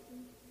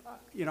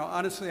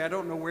 honestly, I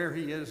don't know where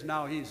he is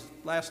now.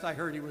 Last I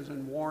heard, he was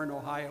in Warren,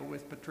 Ohio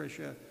with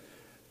Patricia,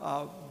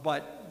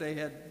 but they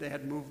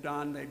had moved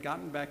on. They'd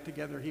gotten back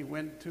together. He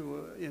went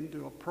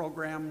into a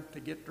program to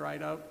get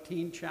dried out,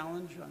 Teen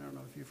Challenge. I don't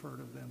know if you've heard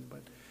of them,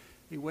 but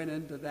he went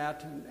into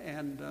that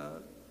and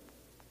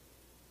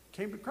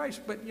came to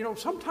Christ. But,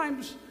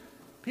 sometimes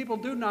people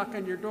do knock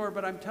on your door,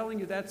 but I'm telling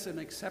you that's an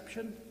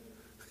exception.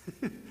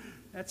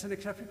 That's an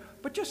exception.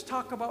 But just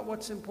talk about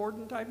what's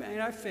important. I mean,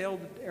 I failed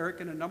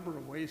Eric in a number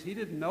of ways. He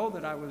didn't know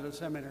that I was a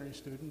seminary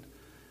student.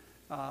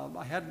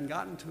 I hadn't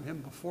gotten to him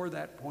before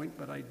that point,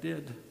 but I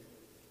did.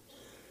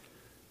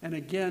 And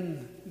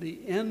again,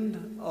 the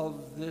end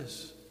of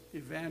this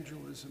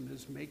evangelism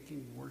is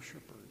making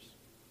worshipers.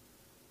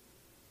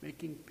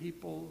 Making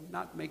people,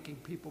 not making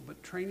people,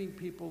 but training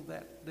people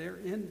that their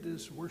end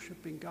is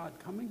worshiping God.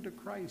 Coming to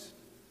Christ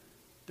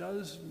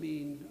does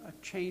mean a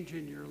change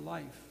in your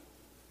life.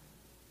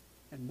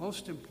 And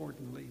most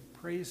importantly,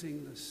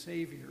 praising the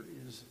Savior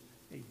is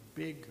a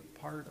big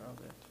part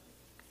of it.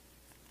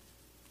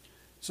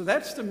 So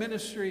that's the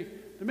ministry.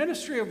 The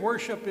ministry of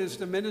worship is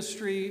the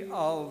ministry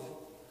of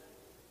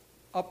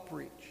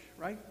outreach,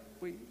 right?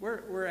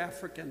 We're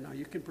African now,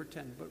 you can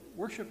pretend, but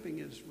worshiping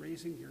is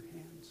raising your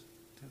hands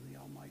to the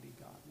Almighty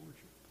God.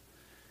 Worship.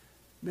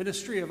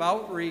 Ministry of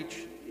outreach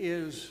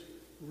is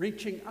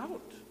reaching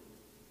out.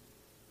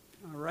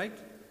 All right?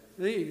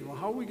 Hey, well,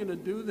 how are we going to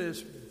do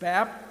this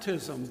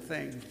baptism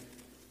thing?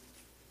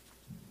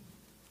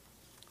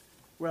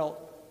 Well,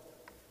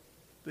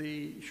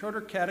 the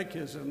Shorter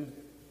Catechism,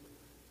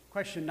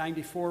 question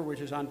 94,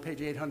 which is on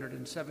page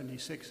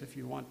 876, if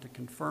you want to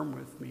confirm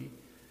with me,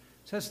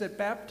 says that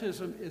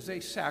baptism is a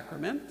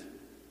sacrament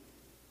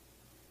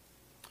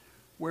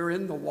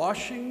wherein the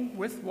washing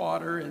with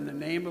water in the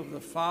name of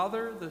the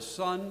Father, the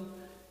Son,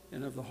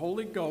 and of the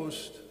Holy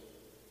Ghost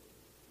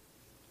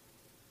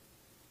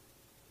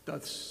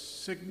doth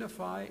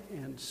signify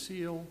and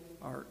seal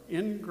our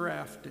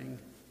ingrafting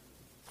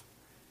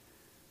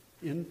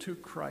into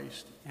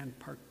Christ and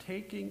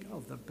partaking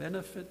of the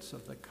benefits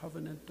of the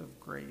covenant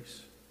of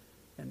grace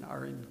and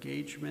our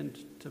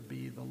engagement to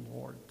be the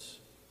Lord's.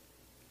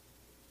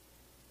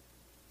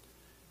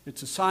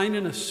 It's a sign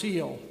and a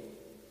seal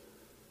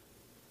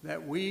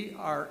that we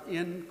are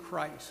in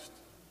Christ,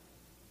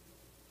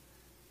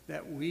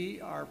 that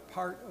we are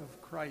part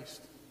of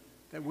Christ,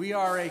 that we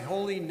are a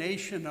holy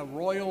nation, a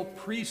royal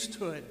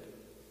priesthood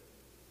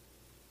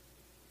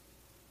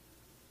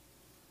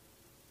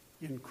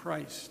in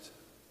Christ,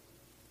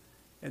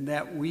 and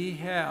that we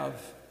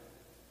have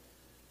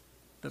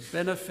the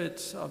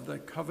benefits of the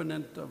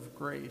covenant of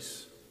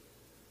grace.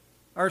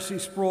 R.C.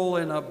 Sproul,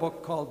 in a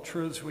book called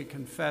Truths We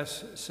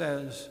Confess,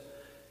 says,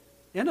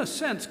 in a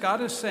sense,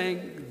 God is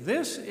saying,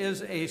 this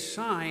is a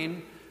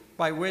sign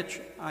by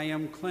which I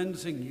am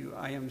cleansing you.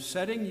 I am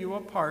setting you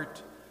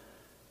apart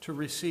to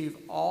receive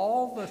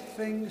all the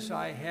things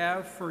I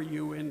have for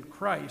you in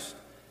Christ,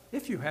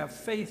 if you have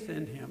faith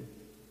in him.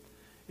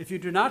 If you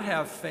do not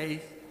have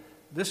faith,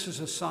 this is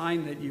a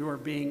sign that you are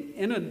being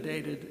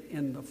inundated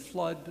in the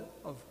flood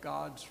of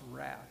God's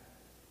wrath.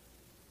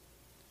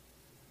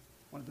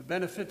 One of the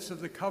benefits of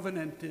the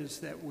covenant is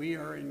that we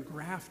are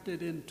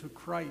engrafted into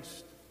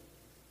Christ,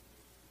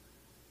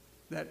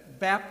 that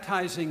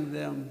baptizing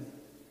them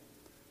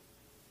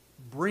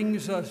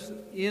brings us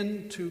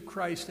into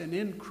Christ, and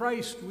in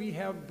Christ we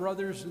have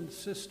brothers and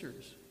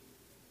sisters.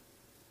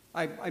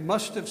 I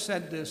must have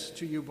said this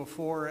to you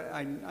before.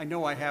 I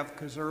know I have,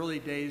 because early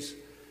days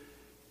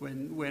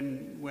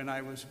when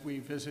we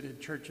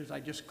visited churches, I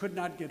just could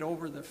not get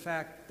over the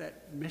fact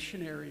that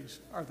missionaries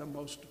are the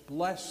most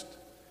blessed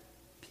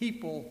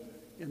people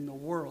in the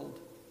world,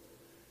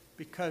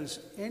 because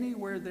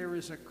anywhere there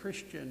is a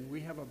Christian,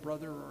 we have a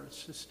brother or a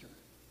sister.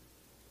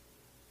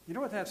 You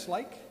know what that's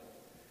like?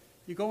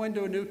 You go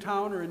into a new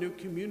town or a new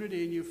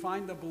community and you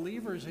find the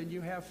believers and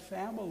you have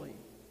family.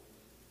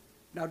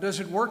 Now, does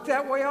it work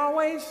that way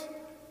always?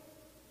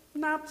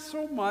 Not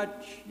so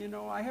much. You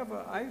know,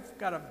 I've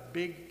got a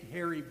big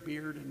hairy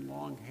beard and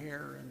long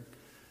hair, and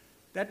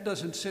that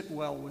doesn't sit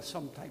well with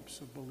some types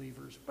of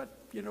believers. But,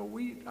 you know,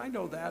 I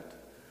know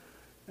that,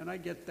 and I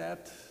get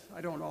that.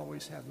 I don't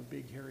always have a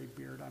big hairy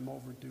beard. I'm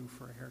overdue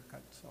for a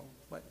haircut.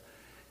 But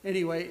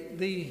anyway,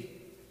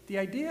 the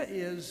idea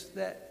is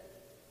that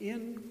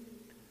in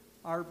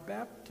our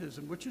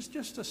baptism, which is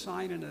just a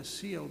sign and a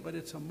seal, but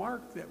it's a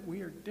mark that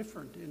we are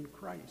different in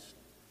Christ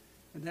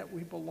and that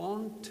we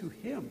belong to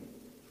him.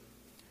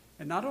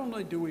 And not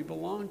only do we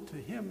belong to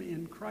him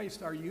in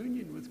Christ, our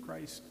union with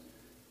Christ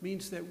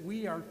means that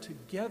we are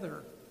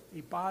together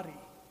a body.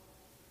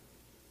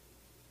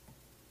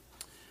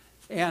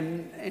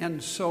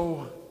 And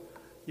so,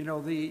 you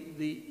know,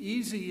 the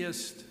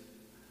easiest,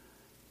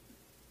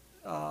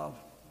 I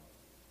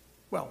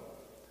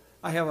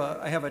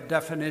have a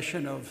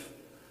definition of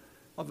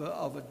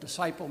a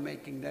disciple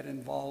making that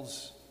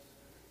involves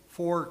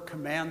 4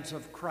 commands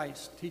of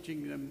Christ,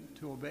 teaching them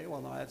to obey.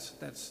 Well, no,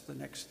 that's the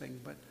next thing,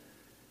 but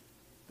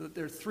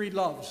there are 3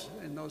 loves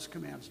in those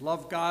commands.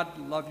 Love God,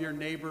 love your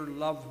neighbor,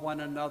 love one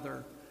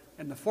another.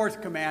 And the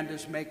 4th command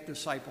is make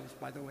disciples,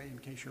 by the way, in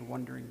case you're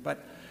wondering.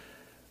 But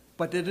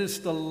it is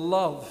the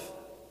love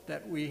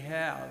that we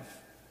have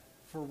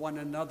for one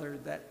another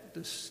that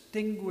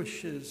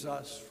distinguishes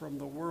us from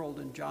the world.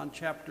 In John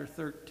chapter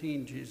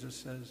 13, Jesus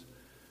says,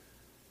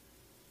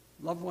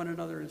 love one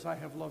another as I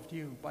have loved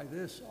you. By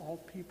this, all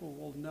people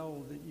will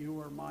know that you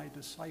are my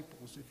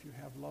disciples, if you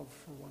have love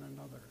for one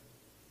another.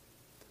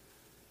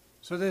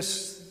 So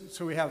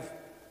we have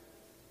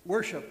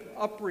worship,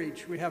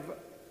 outreach. We have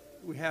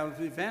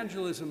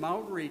evangelism,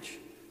 outreach.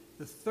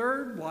 The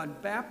third one,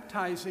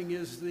 baptizing,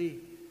 is the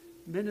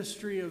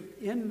ministry of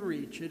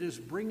inreach. It is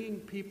bringing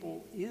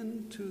people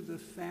into the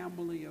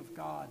family of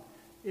God.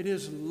 It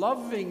is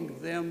loving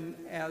them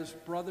as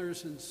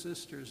brothers and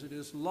sisters. It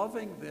is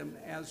loving them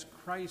as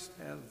Christ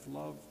has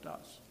loved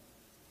us.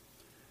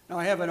 Now,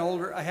 I had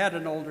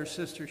an older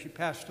sister. She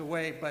passed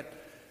away, but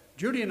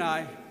Judy and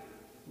I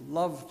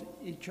loved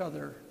each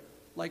other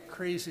like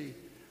crazy.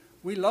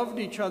 We loved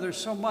each other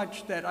so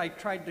much that I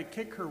tried to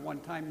kick her one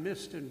time,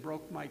 missed, and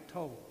broke my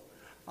toe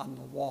on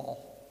the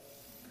wall.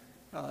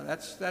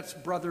 That's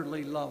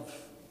brotherly love.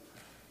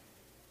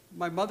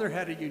 My mother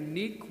had a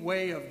unique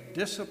way of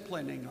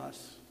disciplining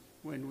us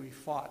when we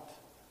fought.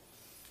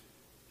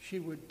 She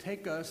would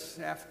take us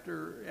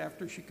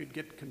after she could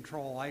get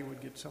control. I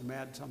would get so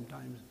mad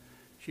sometimes.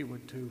 She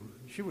would too.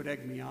 She would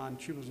egg me on.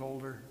 She was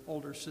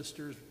older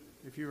sisters.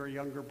 If you're a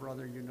younger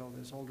brother, you know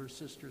this. Older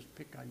sisters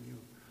pick on you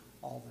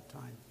all the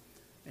time,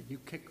 and you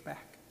kick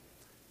back.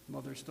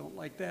 Mothers don't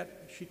like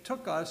that. She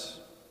took us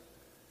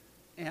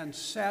and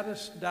sat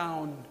us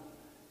down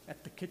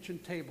at the kitchen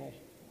table,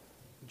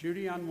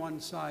 Judy on one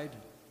side,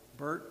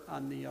 Bert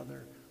on the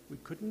other. We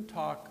couldn't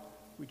talk.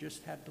 We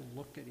just had to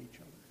look at each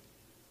other.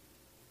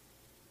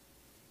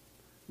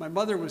 My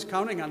mother was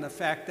counting on the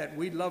fact that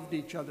we loved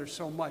each other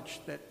so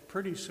much that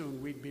pretty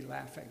soon we'd be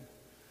laughing.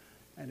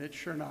 And it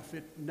sure enough,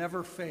 it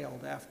never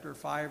failed. After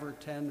 5 or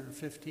 10 or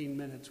 15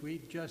 minutes,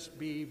 we'd just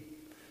be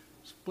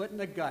splitting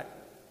the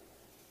gut.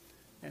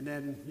 And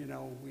then, you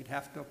know, we'd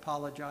have to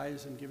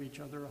apologize and give each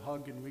other a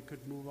hug, and we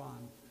could move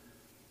on.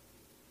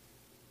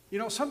 You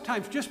know,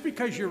 sometimes just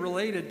because you're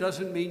related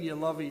doesn't mean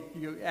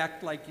you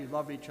act like you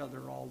love each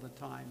other all the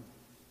time.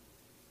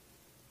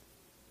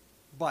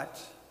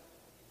 But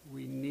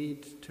we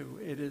need to.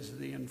 It is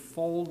the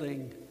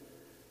enfolding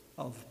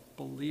of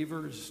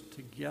believers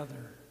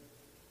together.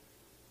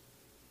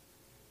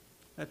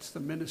 That's the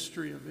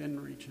ministry of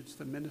inreach. It's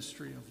the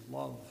ministry of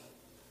love.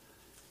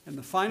 And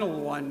the final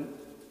one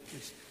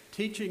is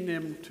teaching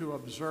them to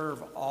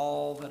observe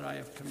all that I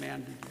have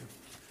commanded you.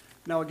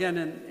 Now again,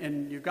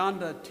 in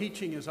Uganda,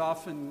 teaching is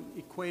often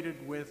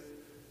equated with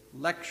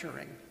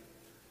lecturing.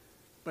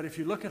 But if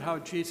you look at how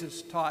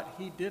Jesus taught,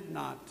 he did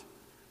not.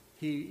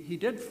 He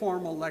did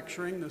formal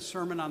lecturing. The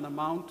Sermon on the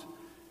Mount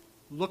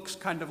looks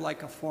kind of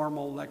like a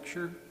formal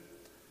lecture.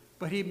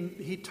 But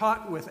he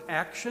taught with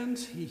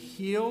actions. He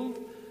healed.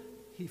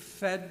 He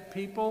fed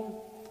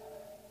people.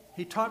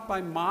 He taught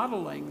by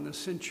modeling. The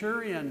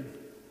centurion,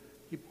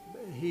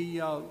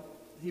 he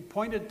he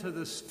pointed to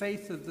this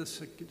faith of the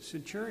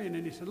centurion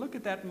and he said, look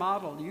at that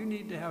model. You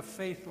need to have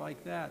faith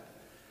like that.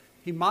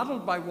 He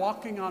modeled by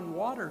walking on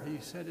water. He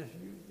said, if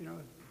you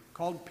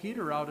called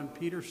Peter out and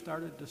Peter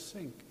started to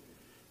sink.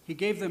 He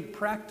gave them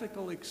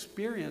practical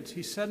experience.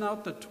 He sent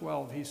out the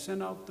 12. He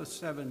sent out the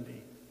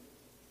 70.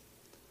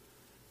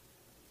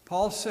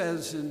 Paul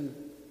says in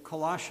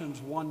Colossians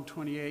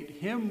 1:28,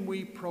 him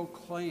we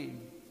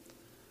proclaim,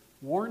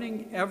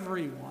 warning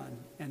everyone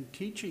and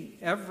teaching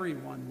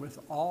everyone with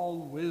all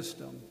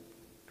wisdom,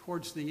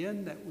 towards the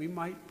end that we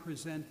might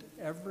present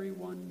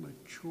everyone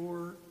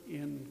mature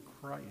in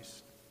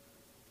Christ.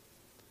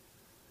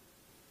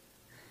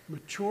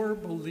 Mature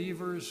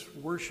believers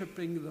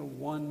worshiping the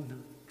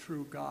one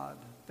true God.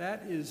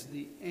 That is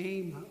the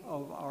aim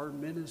of our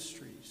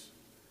ministries.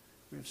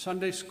 We have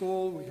Sunday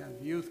school, we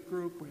have youth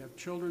group, we have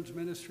children's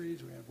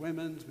ministries, we have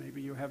women's,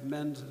 maybe you have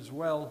men's as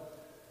well.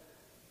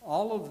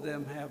 All of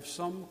them have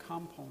some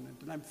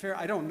component, and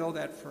I don't know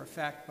that for a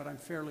fact, but I'm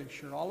fairly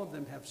sure all of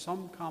them have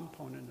some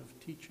component of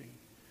teaching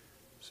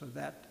so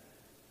that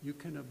you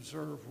can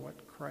observe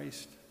what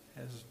Christ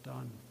has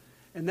done.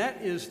 And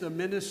that is the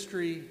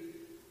ministry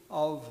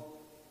of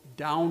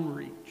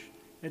downreach.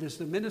 It is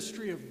the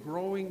ministry of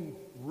growing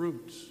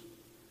roots.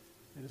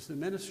 It is the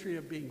ministry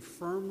of being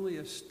firmly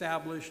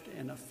established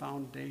in a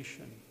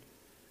foundation,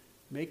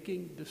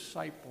 making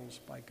disciples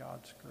by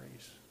God's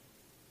grace.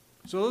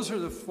 So those are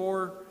the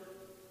 4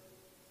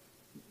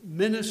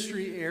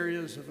 ministry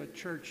areas of a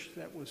church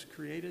that was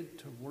created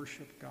to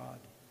worship God.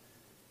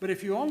 But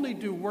if you only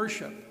do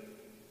worship,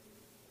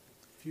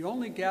 if you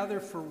only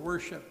gather for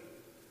worship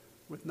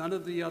with none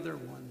of the other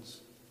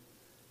ones,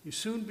 you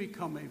soon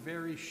become a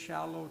very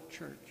shallow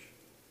church.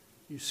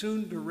 You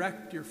soon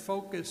direct your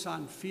focus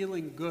on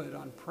feeling good,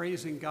 on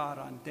praising God,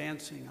 on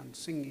dancing, on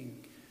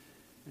singing.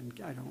 And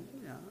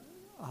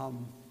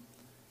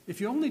if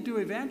you only do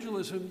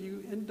evangelism,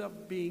 you end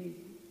up being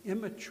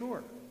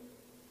immature.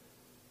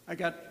 I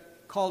got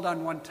called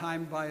on one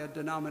time by a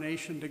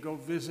denomination to go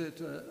visit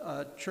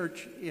a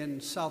church in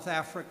South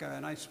Africa,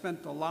 and I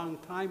spent a long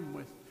time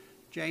with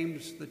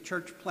James, the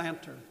church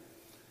planter.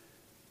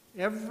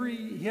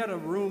 He had a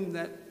room,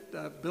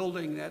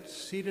 building that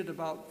seated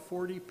about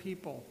 40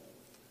 people.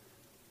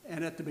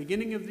 And at the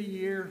beginning of the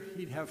year,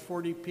 he'd have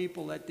 40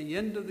 people. At the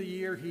end of the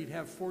year, he'd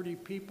have 40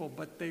 people,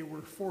 but they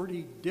were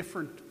 40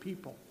 different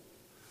people.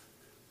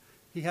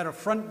 He had a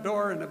front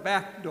door and a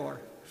back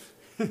door.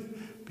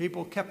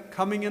 People kept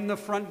coming in the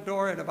front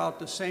door at about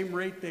the same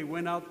rate they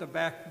went out the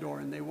back door,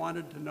 and they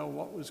wanted to know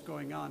what was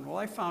going on. Well,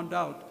 I found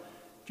out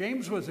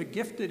James was a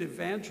gifted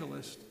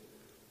evangelist,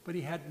 but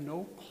he had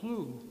no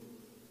clue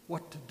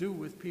what to do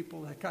with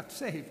people that got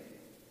saved.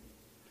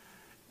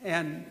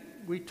 And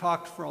we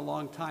talked for a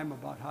long time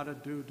about how to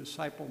do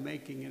disciple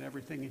making and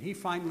everything, and he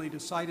finally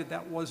decided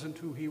that wasn't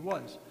who he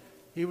was.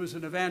 He was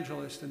an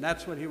evangelist, and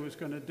that's what he was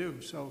going to do.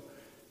 So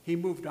he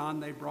moved on.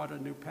 They brought a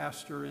new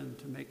pastor in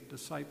to make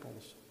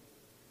disciples.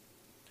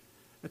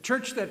 A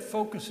church that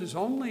focuses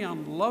only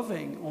on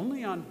loving,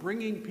 only on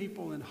bringing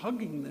people and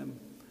hugging them,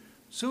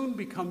 soon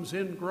becomes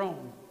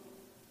ingrown.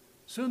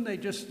 Soon they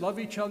just love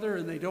each other,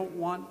 and they don't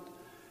want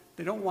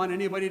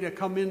anybody to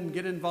come in and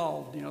get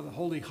involved. The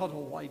holy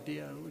huddle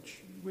idea,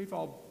 which we've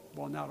all,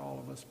 well, not all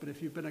of us, but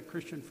if you've been a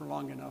Christian for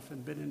long enough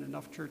and been in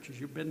enough churches,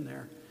 you've been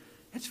there.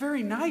 It's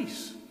very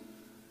nice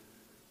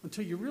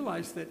until you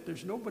realize that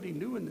there's nobody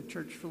new in the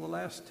church for the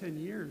last 10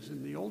 years,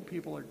 and the old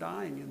people are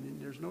dying,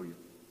 and there's no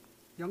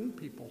young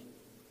people.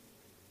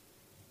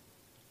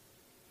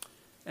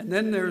 And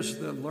then there's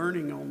the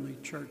learning-only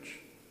church.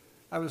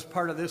 I was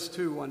part of this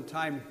too one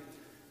time.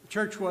 The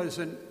church was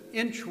an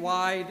inch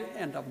wide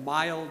and a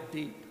mile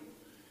deep.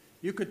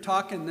 You could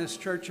talk in this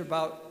church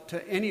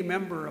to any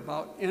member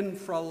about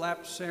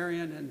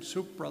infralapsarian and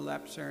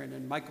supralapsarian,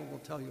 and Michael will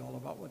tell you all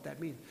about what that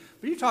means.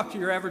 But you talk to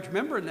your average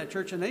member in that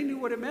church, and they knew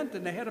what it meant,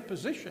 and they had a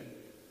position.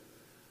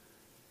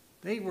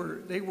 They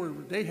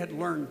had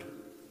learned,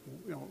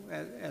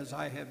 as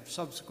I have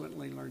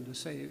subsequently learned to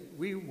say,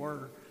 we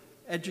were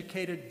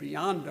educated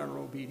beyond our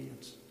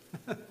obedience.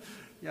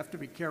 You have to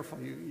be careful.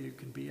 You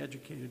can be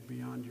educated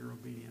beyond your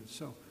obedience.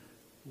 So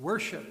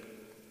worship,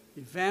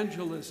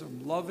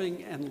 evangelism,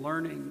 loving and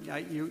learning,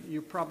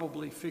 you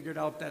probably figured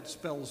out that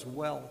spells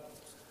well.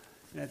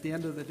 And at the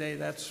end of the day,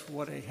 that's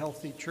what a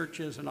healthy church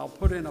is. And I'll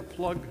put in a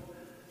plug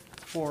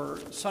for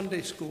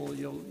Sunday school.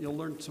 You'll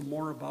learn some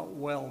more about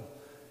well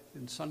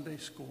in Sunday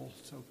school,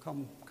 so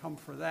come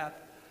for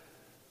that.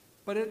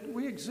 But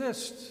we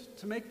exist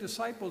to make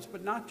disciples,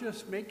 but not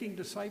just making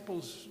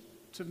disciples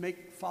to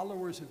make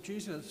followers of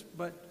Jesus,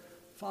 but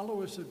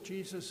followers of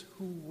Jesus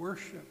who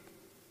worship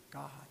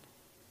God.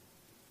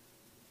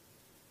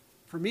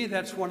 For me,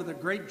 that's one of the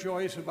great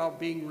joys about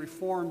being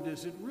Reformed,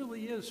 is it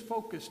really is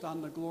focused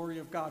on the glory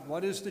of God.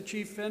 What is the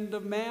chief end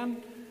of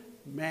man?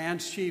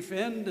 Man's chief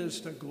end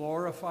is to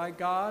glorify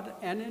God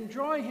and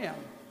enjoy Him.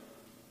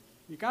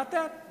 You got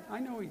that? I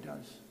know he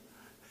does.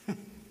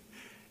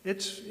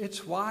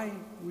 It's why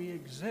we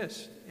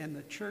exist, and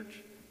the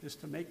church is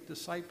to make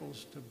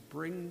disciples, to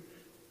bring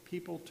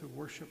people to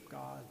worship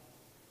God.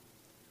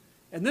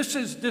 And this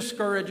is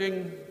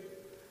discouraging,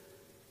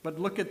 but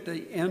look at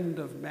the end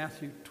of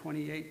Matthew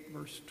 28,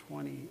 verse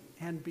 20.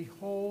 And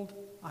behold,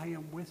 I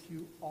am with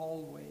you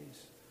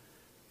always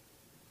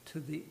to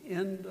the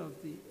end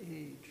of the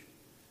age.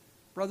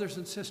 Brothers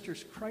and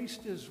sisters,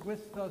 Christ is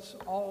with us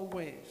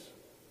always.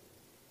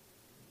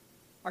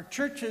 Our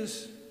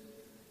churches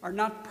are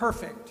not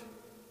perfect.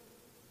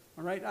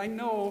 All right, I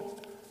know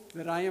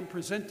that I am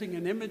presenting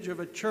an image of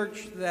a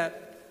church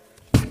that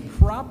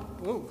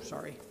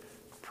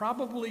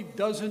probably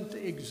doesn't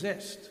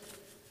exist.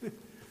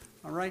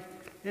 All right,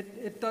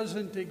 it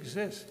doesn't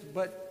exist,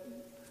 but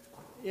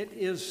it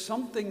is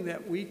something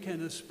that we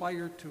can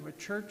aspire to, a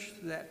church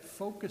that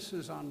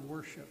focuses on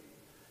worship,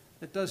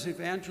 that does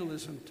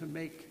evangelism to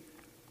make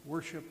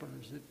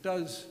worshipers.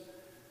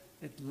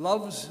 It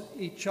loves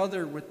each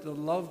other with the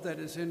love that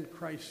is in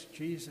Christ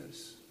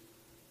Jesus.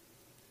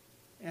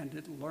 And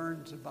it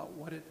learns about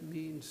what it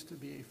means to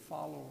be a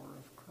follower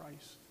of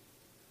Christ.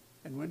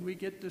 And when we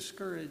get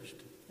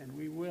discouraged, and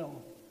we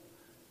will,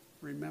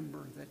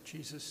 remember that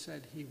Jesus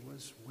said he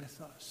was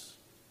with us.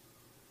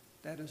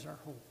 That is our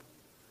hope.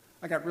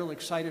 I got real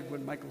excited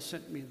when Michael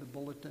sent me the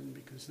bulletin,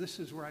 because this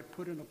is where I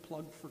put in a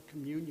plug for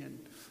communion.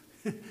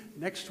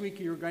 Next week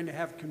you're going to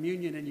have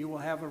communion, and you will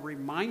have a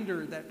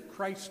reminder that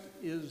Christ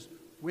is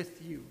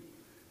with you.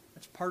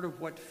 That's part of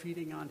what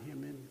feeding on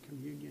him in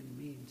communion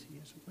means. He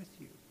is with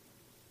you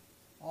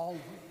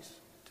always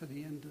to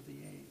the end of the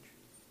age.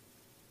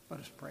 Let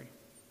us pray.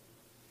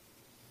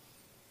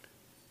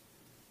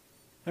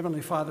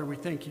 Heavenly Father, we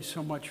thank you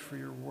so much for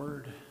your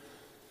word.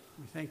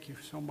 We thank you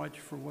so much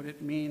for what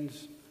it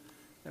means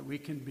that we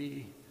can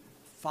be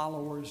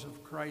followers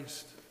of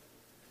Christ.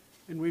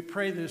 And we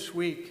pray this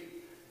week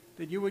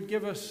that you would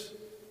give us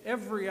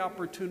every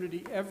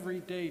opportunity, every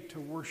day to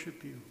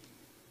worship you.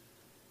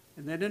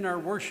 And that in our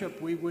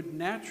worship we would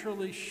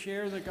naturally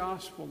share the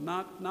gospel,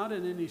 not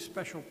in any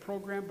special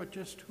program, but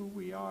just who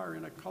we are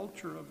in a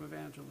culture of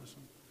evangelism.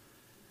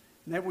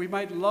 And that we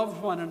might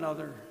love one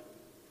another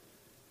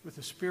with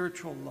a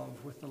spiritual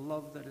love, with the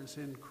love that is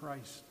in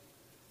Christ.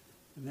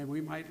 And that we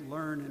might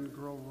learn and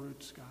grow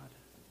roots, God.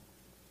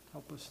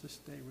 Help us this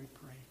day, we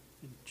pray.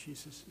 In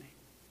Jesus'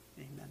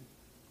 name, amen.